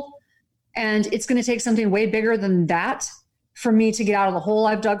people, and it's going to take something way bigger than that for me to get out of the hole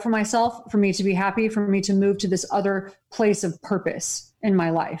I've dug for myself, for me to be happy, for me to move to this other place of purpose in my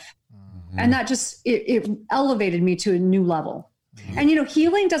life. Mm-hmm. And that just, it elevated me to a new level. Mm-hmm. And,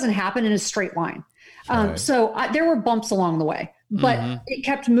 healing doesn't happen in a straight line. Right. So there were bumps along the way, but it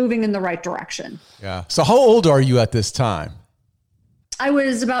kept moving in the right direction. Yeah. So how old are you at this time? I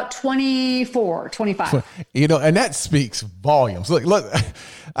was about 24, 25. And that speaks volumes. Look,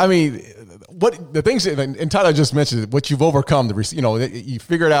 I mean, what the things, and Tana just mentioned, what you've overcome, you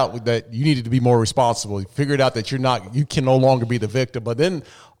figured out that you needed to be more responsible. You figured out that you can no longer be the victim, but then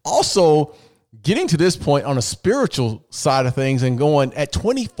also getting to this point on a spiritual side of things and going at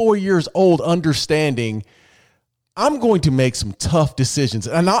 24 years old, understanding I'm going to make some tough decisions.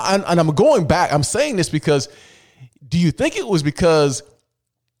 And I'm going back. I'm saying this because do you think it was because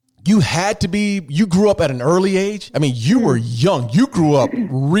you grew up at an early age? I mean, you were young. You grew up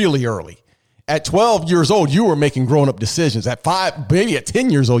really early. At 12 years old, you were making grown-up decisions. At 5, maybe at 10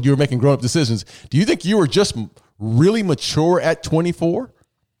 years old, you were making grown-up decisions. Do you think you were just really mature at 24?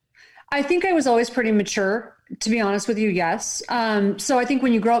 I think I was always pretty mature, to be honest with you. Yes. So I think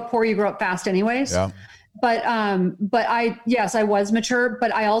when you grow up poor, you grow up fast anyways. Yeah. But I was mature,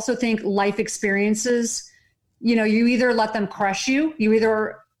 but I also think life experiences, you either let them crush you, you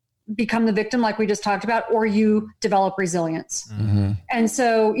either become the victim like we just talked about, or you develop resilience. Mm-hmm. And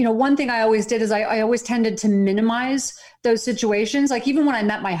so, one thing I always did is I always tended to minimize those situations. Like even when I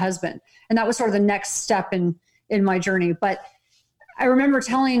met my husband, and that was sort of the next step in my journey. But I remember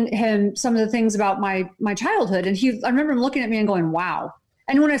telling him some of the things about my childhood, and I remember him looking at me and going, wow.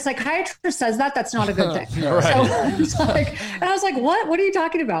 And when a psychiatrist says that, that's not a good thing. Right. So it's like, and I was like, what are you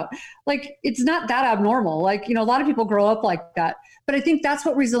talking about? Like, it's not that abnormal. Like, a lot of people grow up like that, but I think that's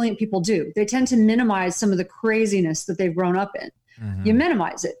what resilient people do. They tend to minimize some of the craziness that they've grown up in. Mm-hmm. You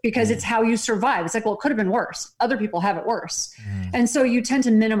minimize it because it's how you survive. It's like, well, it could have been worse. Other people have it worse. Mm-hmm. And so you tend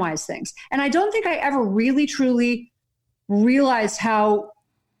to minimize things. And I don't think I ever really, truly realized how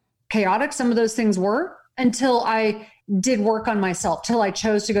chaotic some of those things were until I did work on myself, till I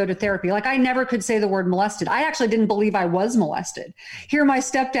chose to go to therapy. Like, I never could say the word molested. I actually didn't believe I was molested. Here, my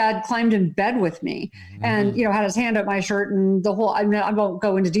stepdad climbed in bed with me and, had his hand up my shirt and the whole, I won't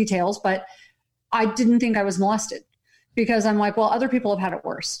go into details, but I didn't think I was molested because I'm like, well, other people have had it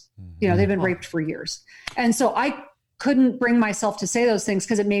worse. They've been raped for years. And so I couldn't bring myself to say those things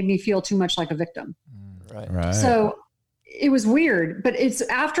because it made me feel too much like a victim. Right. So it was weird, but it's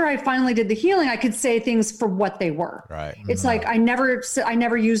after I finally did the healing, I could say things for what they were. Right. It's like, I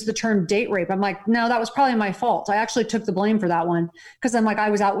never used the term date rape. I'm like, no, that was probably my fault. I actually took the blame for that one because I'm like, I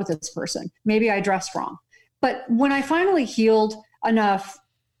was out with this person. Maybe I dressed wrong. But when I finally healed enough,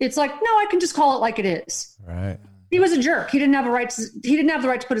 it's like, no, I can just call it like it is. Right. He was a jerk. He didn't have the right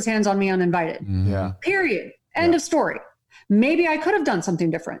to put his hands on me uninvited. Yeah. Period. End of story. Maybe I could have done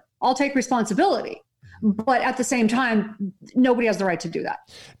something different. I'll take responsibility. But at the same time, nobody has the right to do that.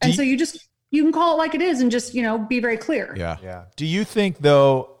 And so you can call it like it is and just, be very clear. Yeah. Do you think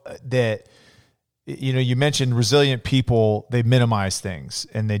though that, you mentioned resilient people, they minimize things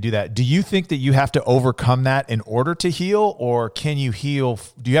and they do that. Do you think that you have to overcome that in order to heal, or can you heal?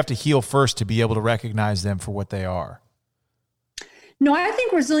 Do you have to heal first to be able to recognize them for what they are? No, I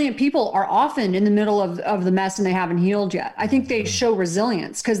think resilient people are often in the middle of the mess and they haven't healed yet. I think they show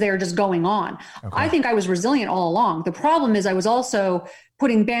resilience because they're just going on. Okay. I think I was resilient all along. The problem is I was also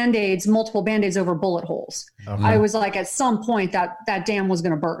putting multiple Band-Aids over bullet holes. Okay. I was like, at some point that dam was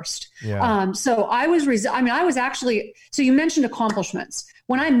going to burst. Yeah. So I was, I was actually, so you mentioned accomplishments.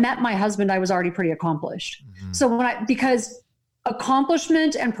 When I met my husband, I was already pretty accomplished. Mm-hmm. So because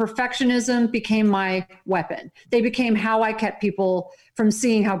accomplishment and perfectionism became my weapon. They became how I kept people from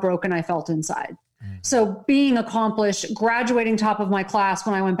seeing how broken I felt inside. So being accomplished, graduating top of my class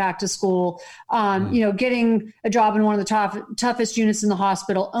when I went back to school, getting a job in one of the toughest units in the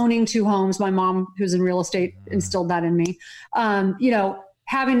hospital, owning 2 homes. My mom, who's in real estate, instilled that in me.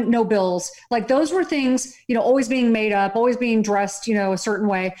 Having no bills, like those were things, always being made up, always being dressed, a certain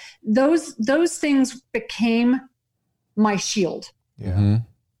way. Those things became my shield. Yeah.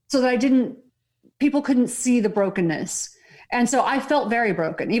 So that people couldn't see the brokenness. And so I felt very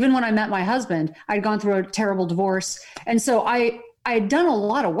broken. Even when I met my husband, I'd gone through a terrible divorce. And so I had done a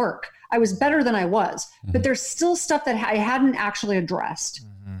lot of work. I was better than I was, but there's still stuff that I hadn't actually addressed.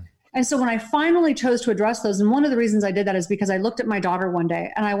 And so when I finally chose to address those, and one of the reasons I did that is because I looked at my daughter one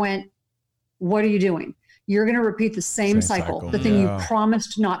day and I went, what are you doing? You're going to repeat the same cycle. The thing you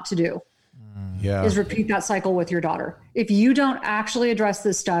promised not to do. Is repeat that cycle with your daughter. If you don't actually address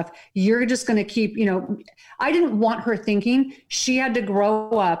this stuff, you're just going to keep, I didn't want her thinking she had to grow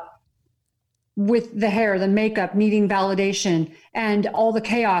up with the hair, the makeup, needing validation and all the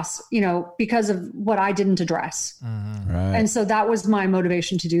chaos, because of what I didn't address. Mm-hmm. Right. And so that was my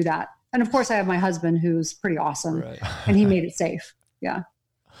motivation to do that. And of course I have my husband who's pretty awesome and he made it safe. Yeah.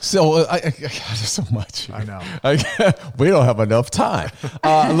 So there's so much. I know. We don't have enough time.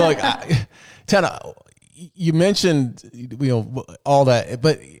 Look, Tana, you mentioned all that,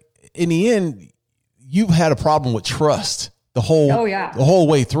 but in the end, you've had a problem with trust the whole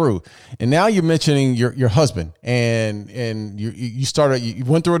way through, and now you're mentioning your husband, and you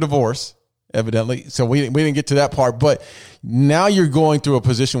went through a divorce, evidently. So we didn't get to that part, but now you're going through a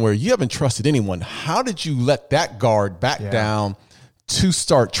position where you haven't trusted anyone. How did you let that guard back down to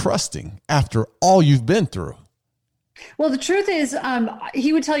start trusting after all you've been through? Well, the truth is,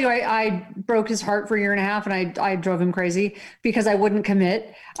 he would tell you I broke his heart for 1.5 years and I drove him crazy because I wouldn't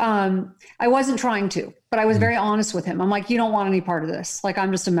commit. I wasn't trying to, but I was very honest with him. I'm like, you don't want any part of this. Like,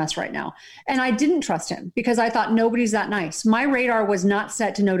 I'm just a mess right now. And I didn't trust him because I thought nobody's that nice. My radar was not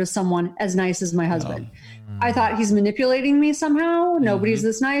set to notice someone as nice as my husband. I thought he's manipulating me somehow. Nobody's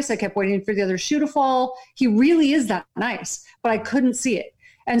this nice. I kept waiting for the other shoe to fall. He really is that nice, but I couldn't see it.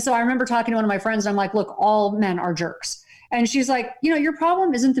 And so I remember talking to one of my friends and I'm like, look, all men are jerks. And she's like, your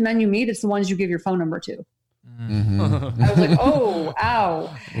problem isn't the men you meet. It's the ones you give your phone number to. Mm-hmm. I was like, oh,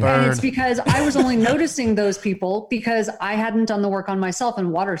 ow. Burn. And it's because I was only noticing those people because I hadn't done the work on myself,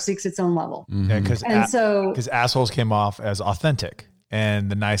 and water seeks its own level. Yeah, because assholes came off as authentic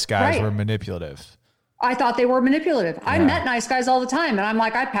and the nice guys were manipulative. I thought they were manipulative. I met nice guys all the time. And I'm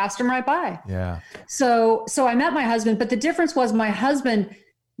like, I passed them right by. Yeah. So I met my husband, but the difference was my husband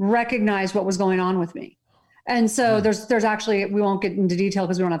recognized what was going on with me. And so there's actually, we won't get into detail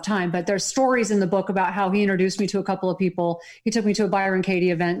because we don't have time, but there's stories in the book about how he introduced me to a couple of people. He took me to a Byron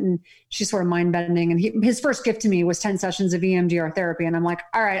Katie event, and she's sort of mind bending. And his first gift to me was 10 sessions of EMDR therapy. And I'm like,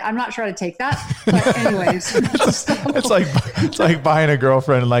 all right, I'm not sure how to take that. But anyways, it's like buying a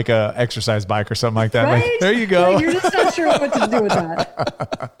girlfriend like a exercise bike or something like that. Right? Like, there you go. Like, you're just not sure what to do with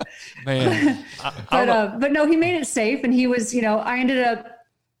that. Man. But no, he made it safe. And he was, I ended up,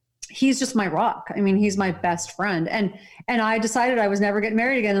 he's just my rock. I mean, he's my best friend. And I decided I was never getting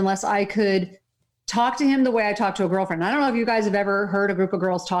married again unless I could talk to him the way I talk to a girlfriend. I don't know if you guys have ever heard a group of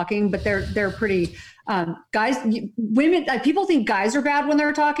girls talking, but they're pretty, women, people think guys are bad when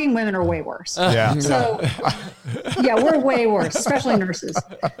they're talking. Women are way worse. Yeah. So yeah, we're way worse, especially nurses.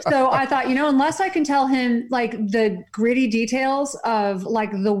 So I thought, unless I can tell him like the gritty details of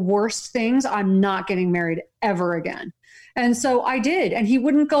like the worst things, I'm not getting married ever again. And so I did, and he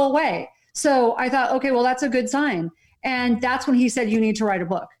wouldn't go away. So I thought, okay, well, that's a good sign. And that's when he said, you need to write a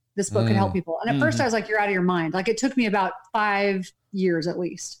book. This book could help people. And at first I was like, you're out of your mind. Like, it took me about 5 years at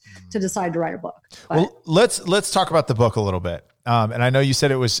least to decide to write a book. But, well, let's talk about the book a little bit. And I know you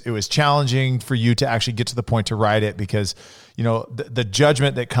said it was challenging for you to actually get to the point to write it because, the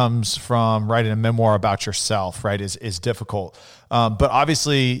judgment that comes from writing a memoir about yourself, right, is difficult. But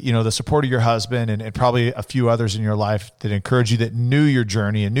obviously, the support of your husband and probably a few others in your life that encouraged you, that knew your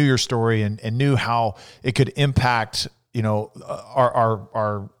journey and knew your story and knew how it could impact,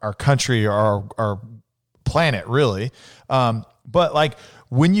 our country, our planet, really. But like,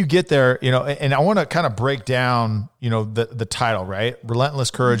 when you get there, and I want to kind of break down, the title, right? Relentless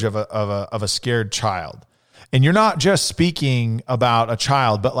Courage of a Scared Child. And you're not just speaking about a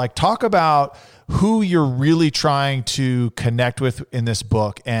child, but like talk about who you're really trying to connect with in this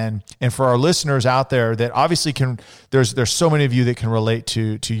book. And for our listeners out there that obviously there's so many of you that can relate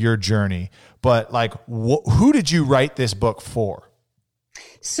to your journey, but like, who did you write this book for?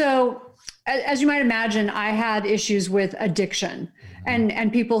 So as you might imagine, I had issues with addiction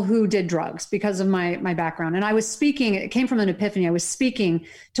and people who did drugs because of my background. And I was speaking, it came from an epiphany. I was speaking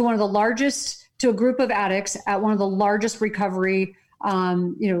to a group of addicts at one of the largest recovery,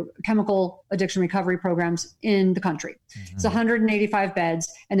 chemical addiction recovery programs in the country. It's 185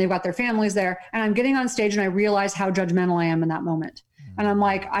 beds, and they've got their families there. And I'm getting on stage and I realize how judgmental I am in that moment. And I'm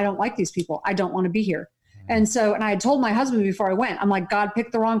like, I don't like these people. I don't want to be here. And I had told my husband before I went, I'm like, God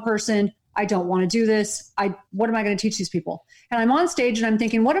picked the wrong person. I don't want to do this. What am I going to teach these people? And I'm on stage and I'm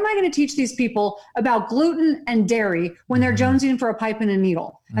thinking, what am I going to teach these people about gluten and dairy when they're jonesing for a pipe and a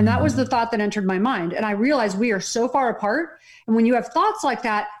needle? And that was the thought that entered my mind. And I realized we are so far apart. And when you have thoughts like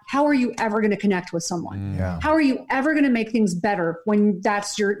that, how are you ever going to connect with someone? Yeah. How are you ever going to make things better when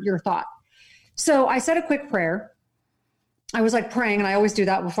that's your thought? So I said a quick prayer. I was like praying, and I always do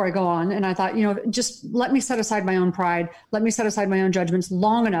that before I go on. And I thought, just let me set aside my own pride. Let me set aside my own judgments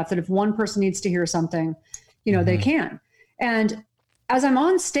long enough that if one person needs to hear something, they can. And as I'm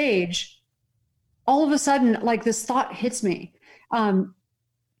on stage, all of a sudden, like this thought hits me.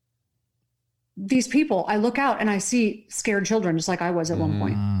 These people, I look out and I see scared children, just like I was at one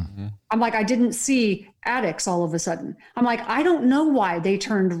point. I'm like, I didn't see addicts all of a sudden. I'm like, I don't know why they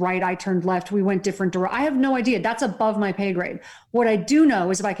turned right. I turned left. We went different directions. I have no idea. That's above my pay grade. What I do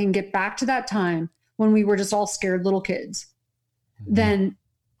know is if I can get back to that time when we were just all scared little kids, then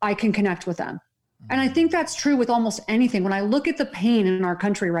I can connect with them. And I think that's true with almost anything. When I look at the pain in our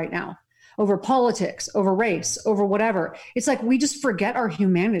country right now, over politics, over race, over whatever, it's like we just forget our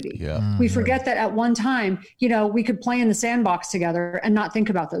humanity. Yeah. We forget that at one time, we could play in the sandbox together and not think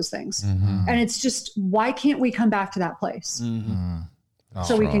about those things. And it's just, why can't we come back to that place?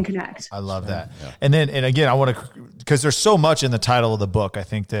 So we can connect. I love that. Yeah. And again, I want to, because there's so much in the title of the book, I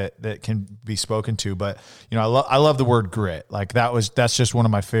think that can be spoken to, but I love the word grit. Like that's just one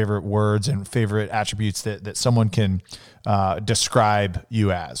of my favorite words and favorite attributes that someone can describe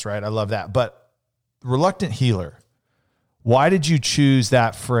you as, right? I love that. But reluctant healer, why did you choose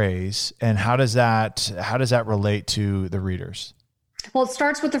that phrase, and how does that relate to the readers? Well, it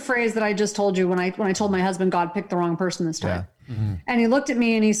starts with the phrase that I just told you when I told my husband God picked the wrong person this time. Yeah. And he looked at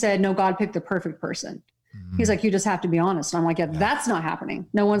me and he said, no, God picked the perfect person. He's like, you just have to be honest. And I'm like, yeah, that's not happening.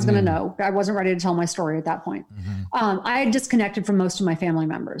 No one's going to know. I wasn't ready to tell my story at that point. I had disconnected from most of my family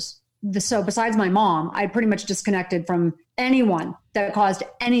members. So besides my mom, I pretty much disconnected from anyone that caused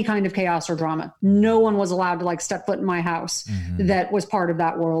any kind of chaos or drama. No one was allowed to step foot in my house that was part of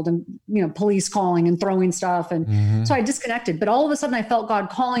that world, and, police calling and throwing stuff. And so I disconnected, but all of a sudden I felt God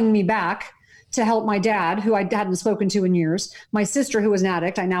calling me back to help my dad, who I hadn't spoken to in years, my sister, who was an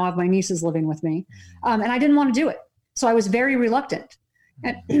addict. I now have my nieces living with me. And I didn't want to do it. So I was very reluctant.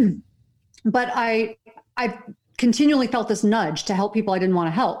 But I continually felt this nudge to help people I didn't want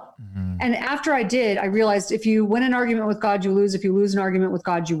to help. And after I did, I realized if you win an argument with God, you lose. If you lose an argument with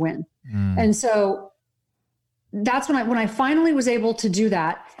God, you win. And so that's when I finally was able to do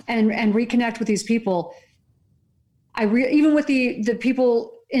that and reconnect with these people. Even with the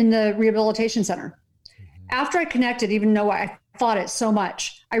people in the rehabilitation center, after I connected, even though I fought it so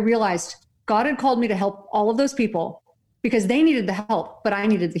much, I realized God had called me to help all of those people because they needed the help, but I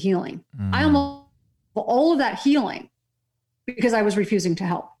needed the healing. I almost all of that healing because I was refusing to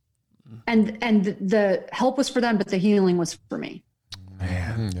help. And the help was for them, but the healing was for me.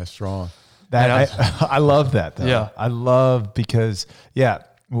 Man, that's strong. I love that though. Yeah. I love because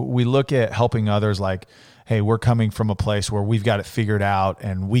we look at helping others like, hey, we're coming from a place where we've got it figured out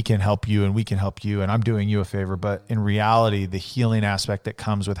and we can help you and we can help you and I'm doing you a favor. But in reality, the healing aspect that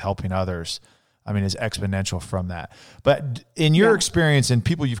comes with helping others, I mean, is exponential from that. But in your experience and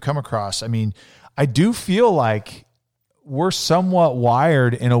people you've come across, I mean, I do feel like we're somewhat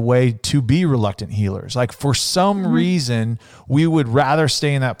wired in a way to be reluctant healers. Like for some reason, we would rather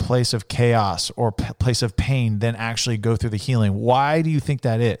stay in that place of chaos or place of pain than actually go through the healing. Why do you think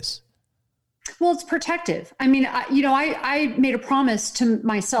that is? Well, it's protective. I mean, I made a promise to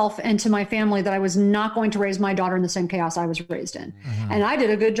myself and to my family that I was not going to raise my daughter in the same chaos I was raised in. And I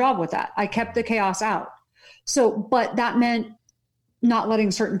did a good job with that. I kept the chaos out. So, but that meant not letting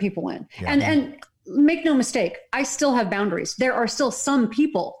certain people in. And make no mistake, I still have boundaries. There are still some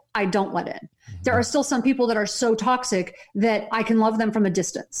people I don't let in. There are still some people that are so toxic that I can love them from a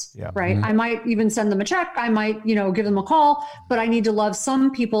distance, right? I might even send them a check. I might, give them a call, but I need to love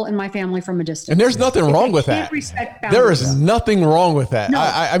some people in my family from a distance. And there's nothing wrong with that. There is nothing wrong with that. No.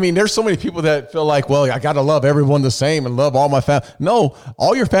 I mean, there's so many people that feel like, well, I got to love everyone the same and love all my family. No,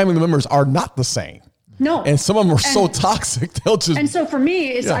 all your family members are not the same. No. And some of them are so toxic. And so for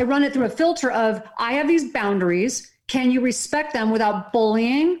me, I run it through a filter of, I have these boundaries. Can you respect them without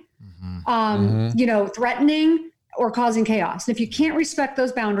bullying, threatening or causing chaos? And if you can't respect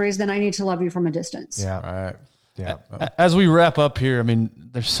those boundaries, then I need to love you from a distance. Yeah. Right. Yeah. As we wrap up here, I mean,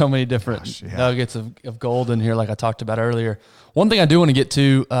 there's so many different nuggets of gold in here, like I talked about earlier. One thing I do want to get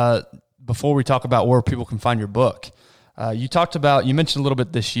to before we talk about where people can find your book. You mentioned a little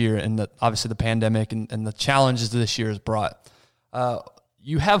bit this year and obviously the pandemic and the challenges that this year has brought.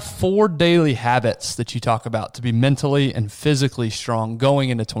 You have 4 daily habits that you talk about to be mentally and physically strong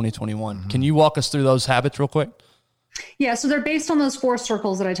going into 2021. Can you walk us through those habits real quick? Yeah, so they're based on those 4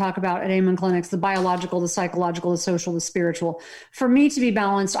 circles that I talk about at Amen Clinics: the biological, the psychological, the social, the spiritual. For me to be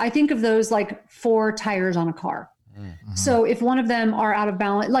balanced, I think of those like 4 tires on a car. So if one of them are out of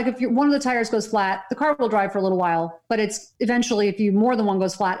balance, like if one of the tires goes flat, the car will drive for a little while, but it's eventually, if more than one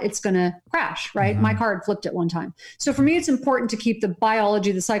goes flat, it's going to crash, right? My car had flipped at one time. So for me, it's important to keep the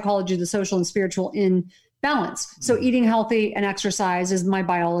biology, the psychology, the social and spiritual in balance. So eating healthy and exercise is my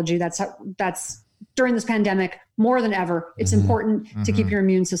biology. That's during this pandemic more than ever. It's important to keep your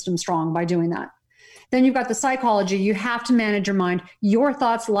immune system strong by doing that. Then you've got the psychology. You have to manage your mind. Your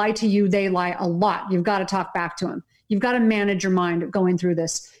thoughts lie to you. They lie a lot. You've got to talk back to them. You've got to manage your mind going through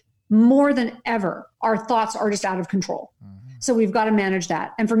this. More than ever, our thoughts are just out of control. So we've got to manage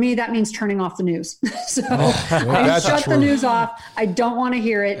that. And for me, that means turning off the news. So I shut the news off. I don't want to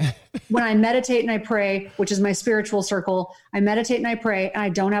hear it. When I meditate and I pray, which is my spiritual circle, I meditate and I pray and I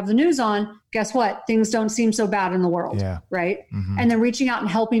don't have the news on. Guess what? Things don't seem so bad in the world. Right. And then reaching out and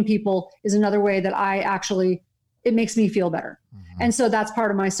helping people is another way that it makes me feel better. And so that's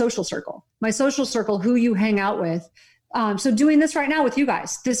part of my social circle. My social circle, who you hang out with. So doing this right now with you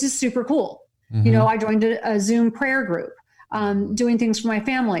guys, this is super cool. I joined a Zoom prayer group. Doing things for my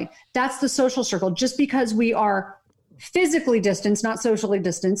family. That's the social circle. Just because we are physically distanced, not socially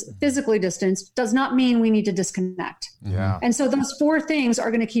distanced, physically distanced, does not mean we need to disconnect. And so those 4 things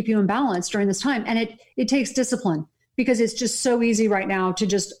are going to keep you in balance during this time. And it takes discipline because it's just so easy right now to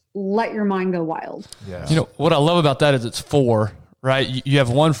just let your mind go wild. What I love about that is it's 4, right? You have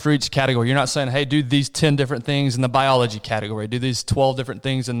 1 for each category. You're not saying, hey, do these 10 different things in the biology category, do these 12 different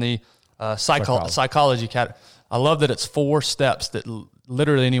things in the psychology category. I love that it's 4 steps that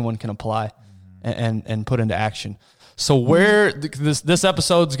literally anyone can apply and put into action. So where this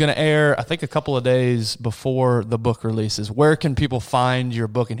episode's going to air, I think a couple of days before the book releases, where can people find your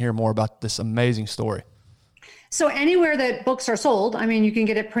book and hear more about this amazing story? So anywhere that books are sold, I mean, you can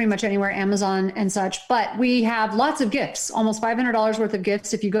get it pretty much anywhere, Amazon and such, but we have lots of gifts, almost $500 worth of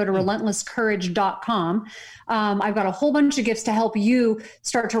gifts. If you go to relentlesscourage.com, I've got a whole bunch of gifts to help you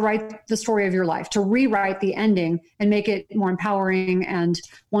start to write the story of your life, to rewrite the ending and make it more empowering and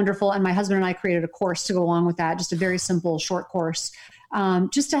wonderful. And my husband and I created a course to go along with that, just a very simple, short course,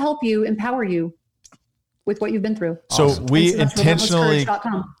 just to help you, empower you with what you've been through. So we intentionally...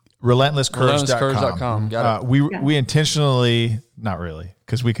 relentlesscourage.com. Got it. We intentionally, not really,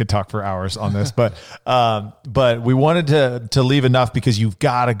 because we could talk for hours on this, but we wanted to leave enough because you've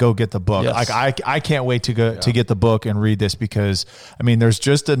got to go get the book. Yes. Like I can't wait to go to get the book and read this, because I mean, there's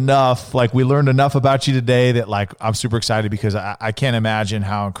just enough, like we learned enough about you today that like, I'm super excited, because I can't imagine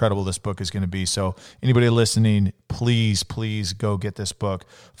how incredible this book is going to be. So anybody listening, please go get this book.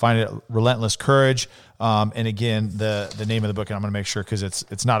 Find it at Relentless Courage. And again, the name of the book, and I'm going to make sure, because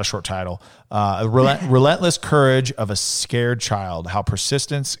it's not a short title, Relentless Courage of a Scared Child, How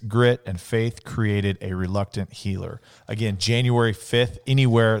Persistence, Grit, and Faith Created a Reluctant Healer. Again, January 5th,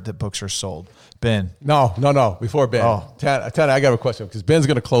 anywhere that books are sold. Ben. No. Before Ben, Tana, I got a question, because Ben's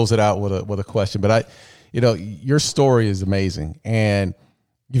going to close it out with a question. But your story is amazing, and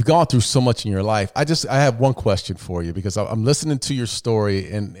you've gone through so much in your life. I have one question for you, because I'm listening to your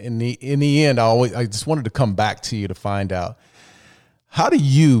story, and in the end, I just wanted to come back to you to find out, how do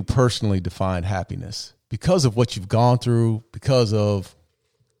you personally define happiness? Because of what you've gone through, because of,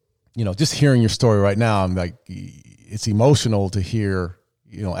 just hearing your story right now, I'm like, it's emotional to hear,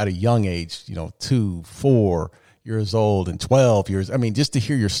 at a young age, 2, 4 years old and 12 years. I mean, just to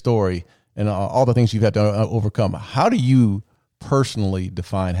hear your story and all the things you've had to overcome. How do you personally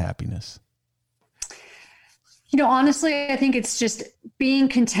define happiness? Honestly, I think it's just being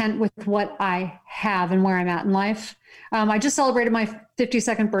content with what I have and where I'm at in life. I just celebrated my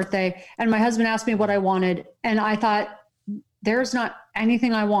 52nd birthday, and my husband asked me what I wanted. And I thought, there's not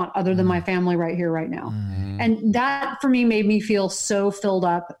anything I want other than my family right here, right now. Mm-hmm. And that for me made me feel so filled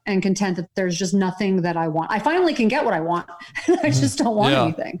up and content that there's just nothing that I want. I finally can get what I want. I just don't want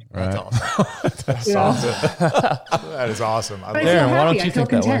anything. Right. That's awesome. That's awesome. That is awesome. But Darren, why don't you think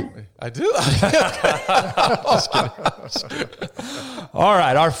that way? I do. All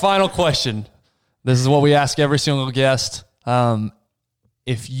right. Our final question. This is what we ask every single guest.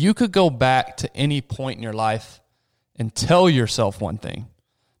 If you could go back to any point in your life and tell yourself one thing,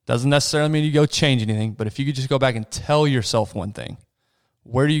 doesn't necessarily mean you go change anything, but if you could just go back and tell yourself one thing,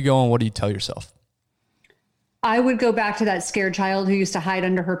 where do you go and what do you tell yourself? I would go back to that scared child who used to hide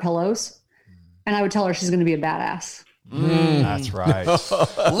under her pillows, and I would tell her she's going to be a badass. That's right. Let's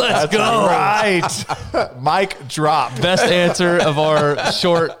go. Right. Mic drop. Best answer of our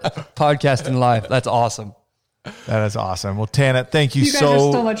short podcast in life. That's awesome. That is awesome. Well, Tana, thank you, you guys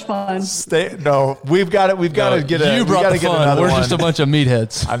are so much fun. We've got to get a. You brought the fun. We're just a bunch of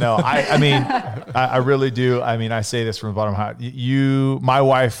meatheads. I know. I mean, I really do. I mean, I say this from the bottom of my heart. My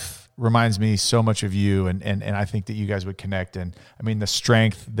wife reminds me so much of you, and I think that you guys would connect. And I mean, the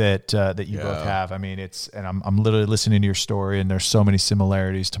strength that you both have. I mean, I'm literally listening to your story, and there's so many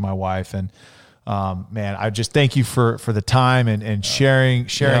similarities to my wife. And man, I just thank you for the time and sharing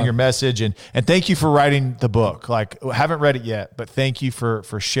your message, and thank you for writing the book. Like, I haven't read it yet, but thank you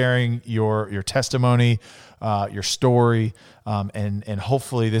for sharing your testimony, your story. And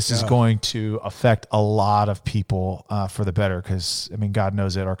hopefully this is going to affect a lot of people, for the better. 'Cause I mean, God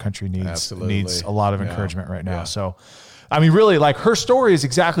knows that our country needs a lot of encouragement right now. Yeah. So, I mean, really, like, her story is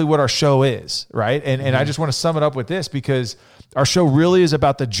exactly what our show is, right? And I just want to sum it up with this, because our show really is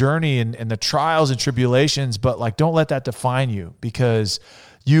about the journey and the trials and tribulations, but like, don't let that define you, because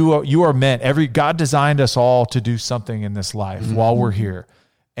you are meant, God designed us all to do something in this life while we're here.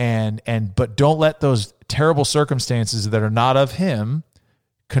 But don't let those terrible circumstances that are not of Him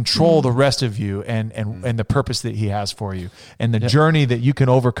control the rest of you and the purpose that He has for you, and the journey that you can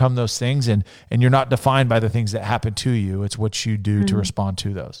overcome those things. And you're not defined by the things that happen to you. It's what you do to respond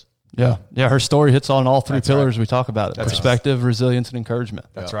to those. Yeah. Her story hits on all three pillars we talk about. Perspective, resilience, and encouragement.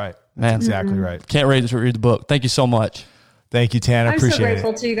 That's right. Man, that's exactly right. Can't wait to read the book. Thank you so much. Thank you, Tana. I'm Appreciate it. so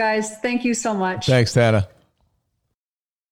grateful to you guys. Thank you so much. Thanks, Tana.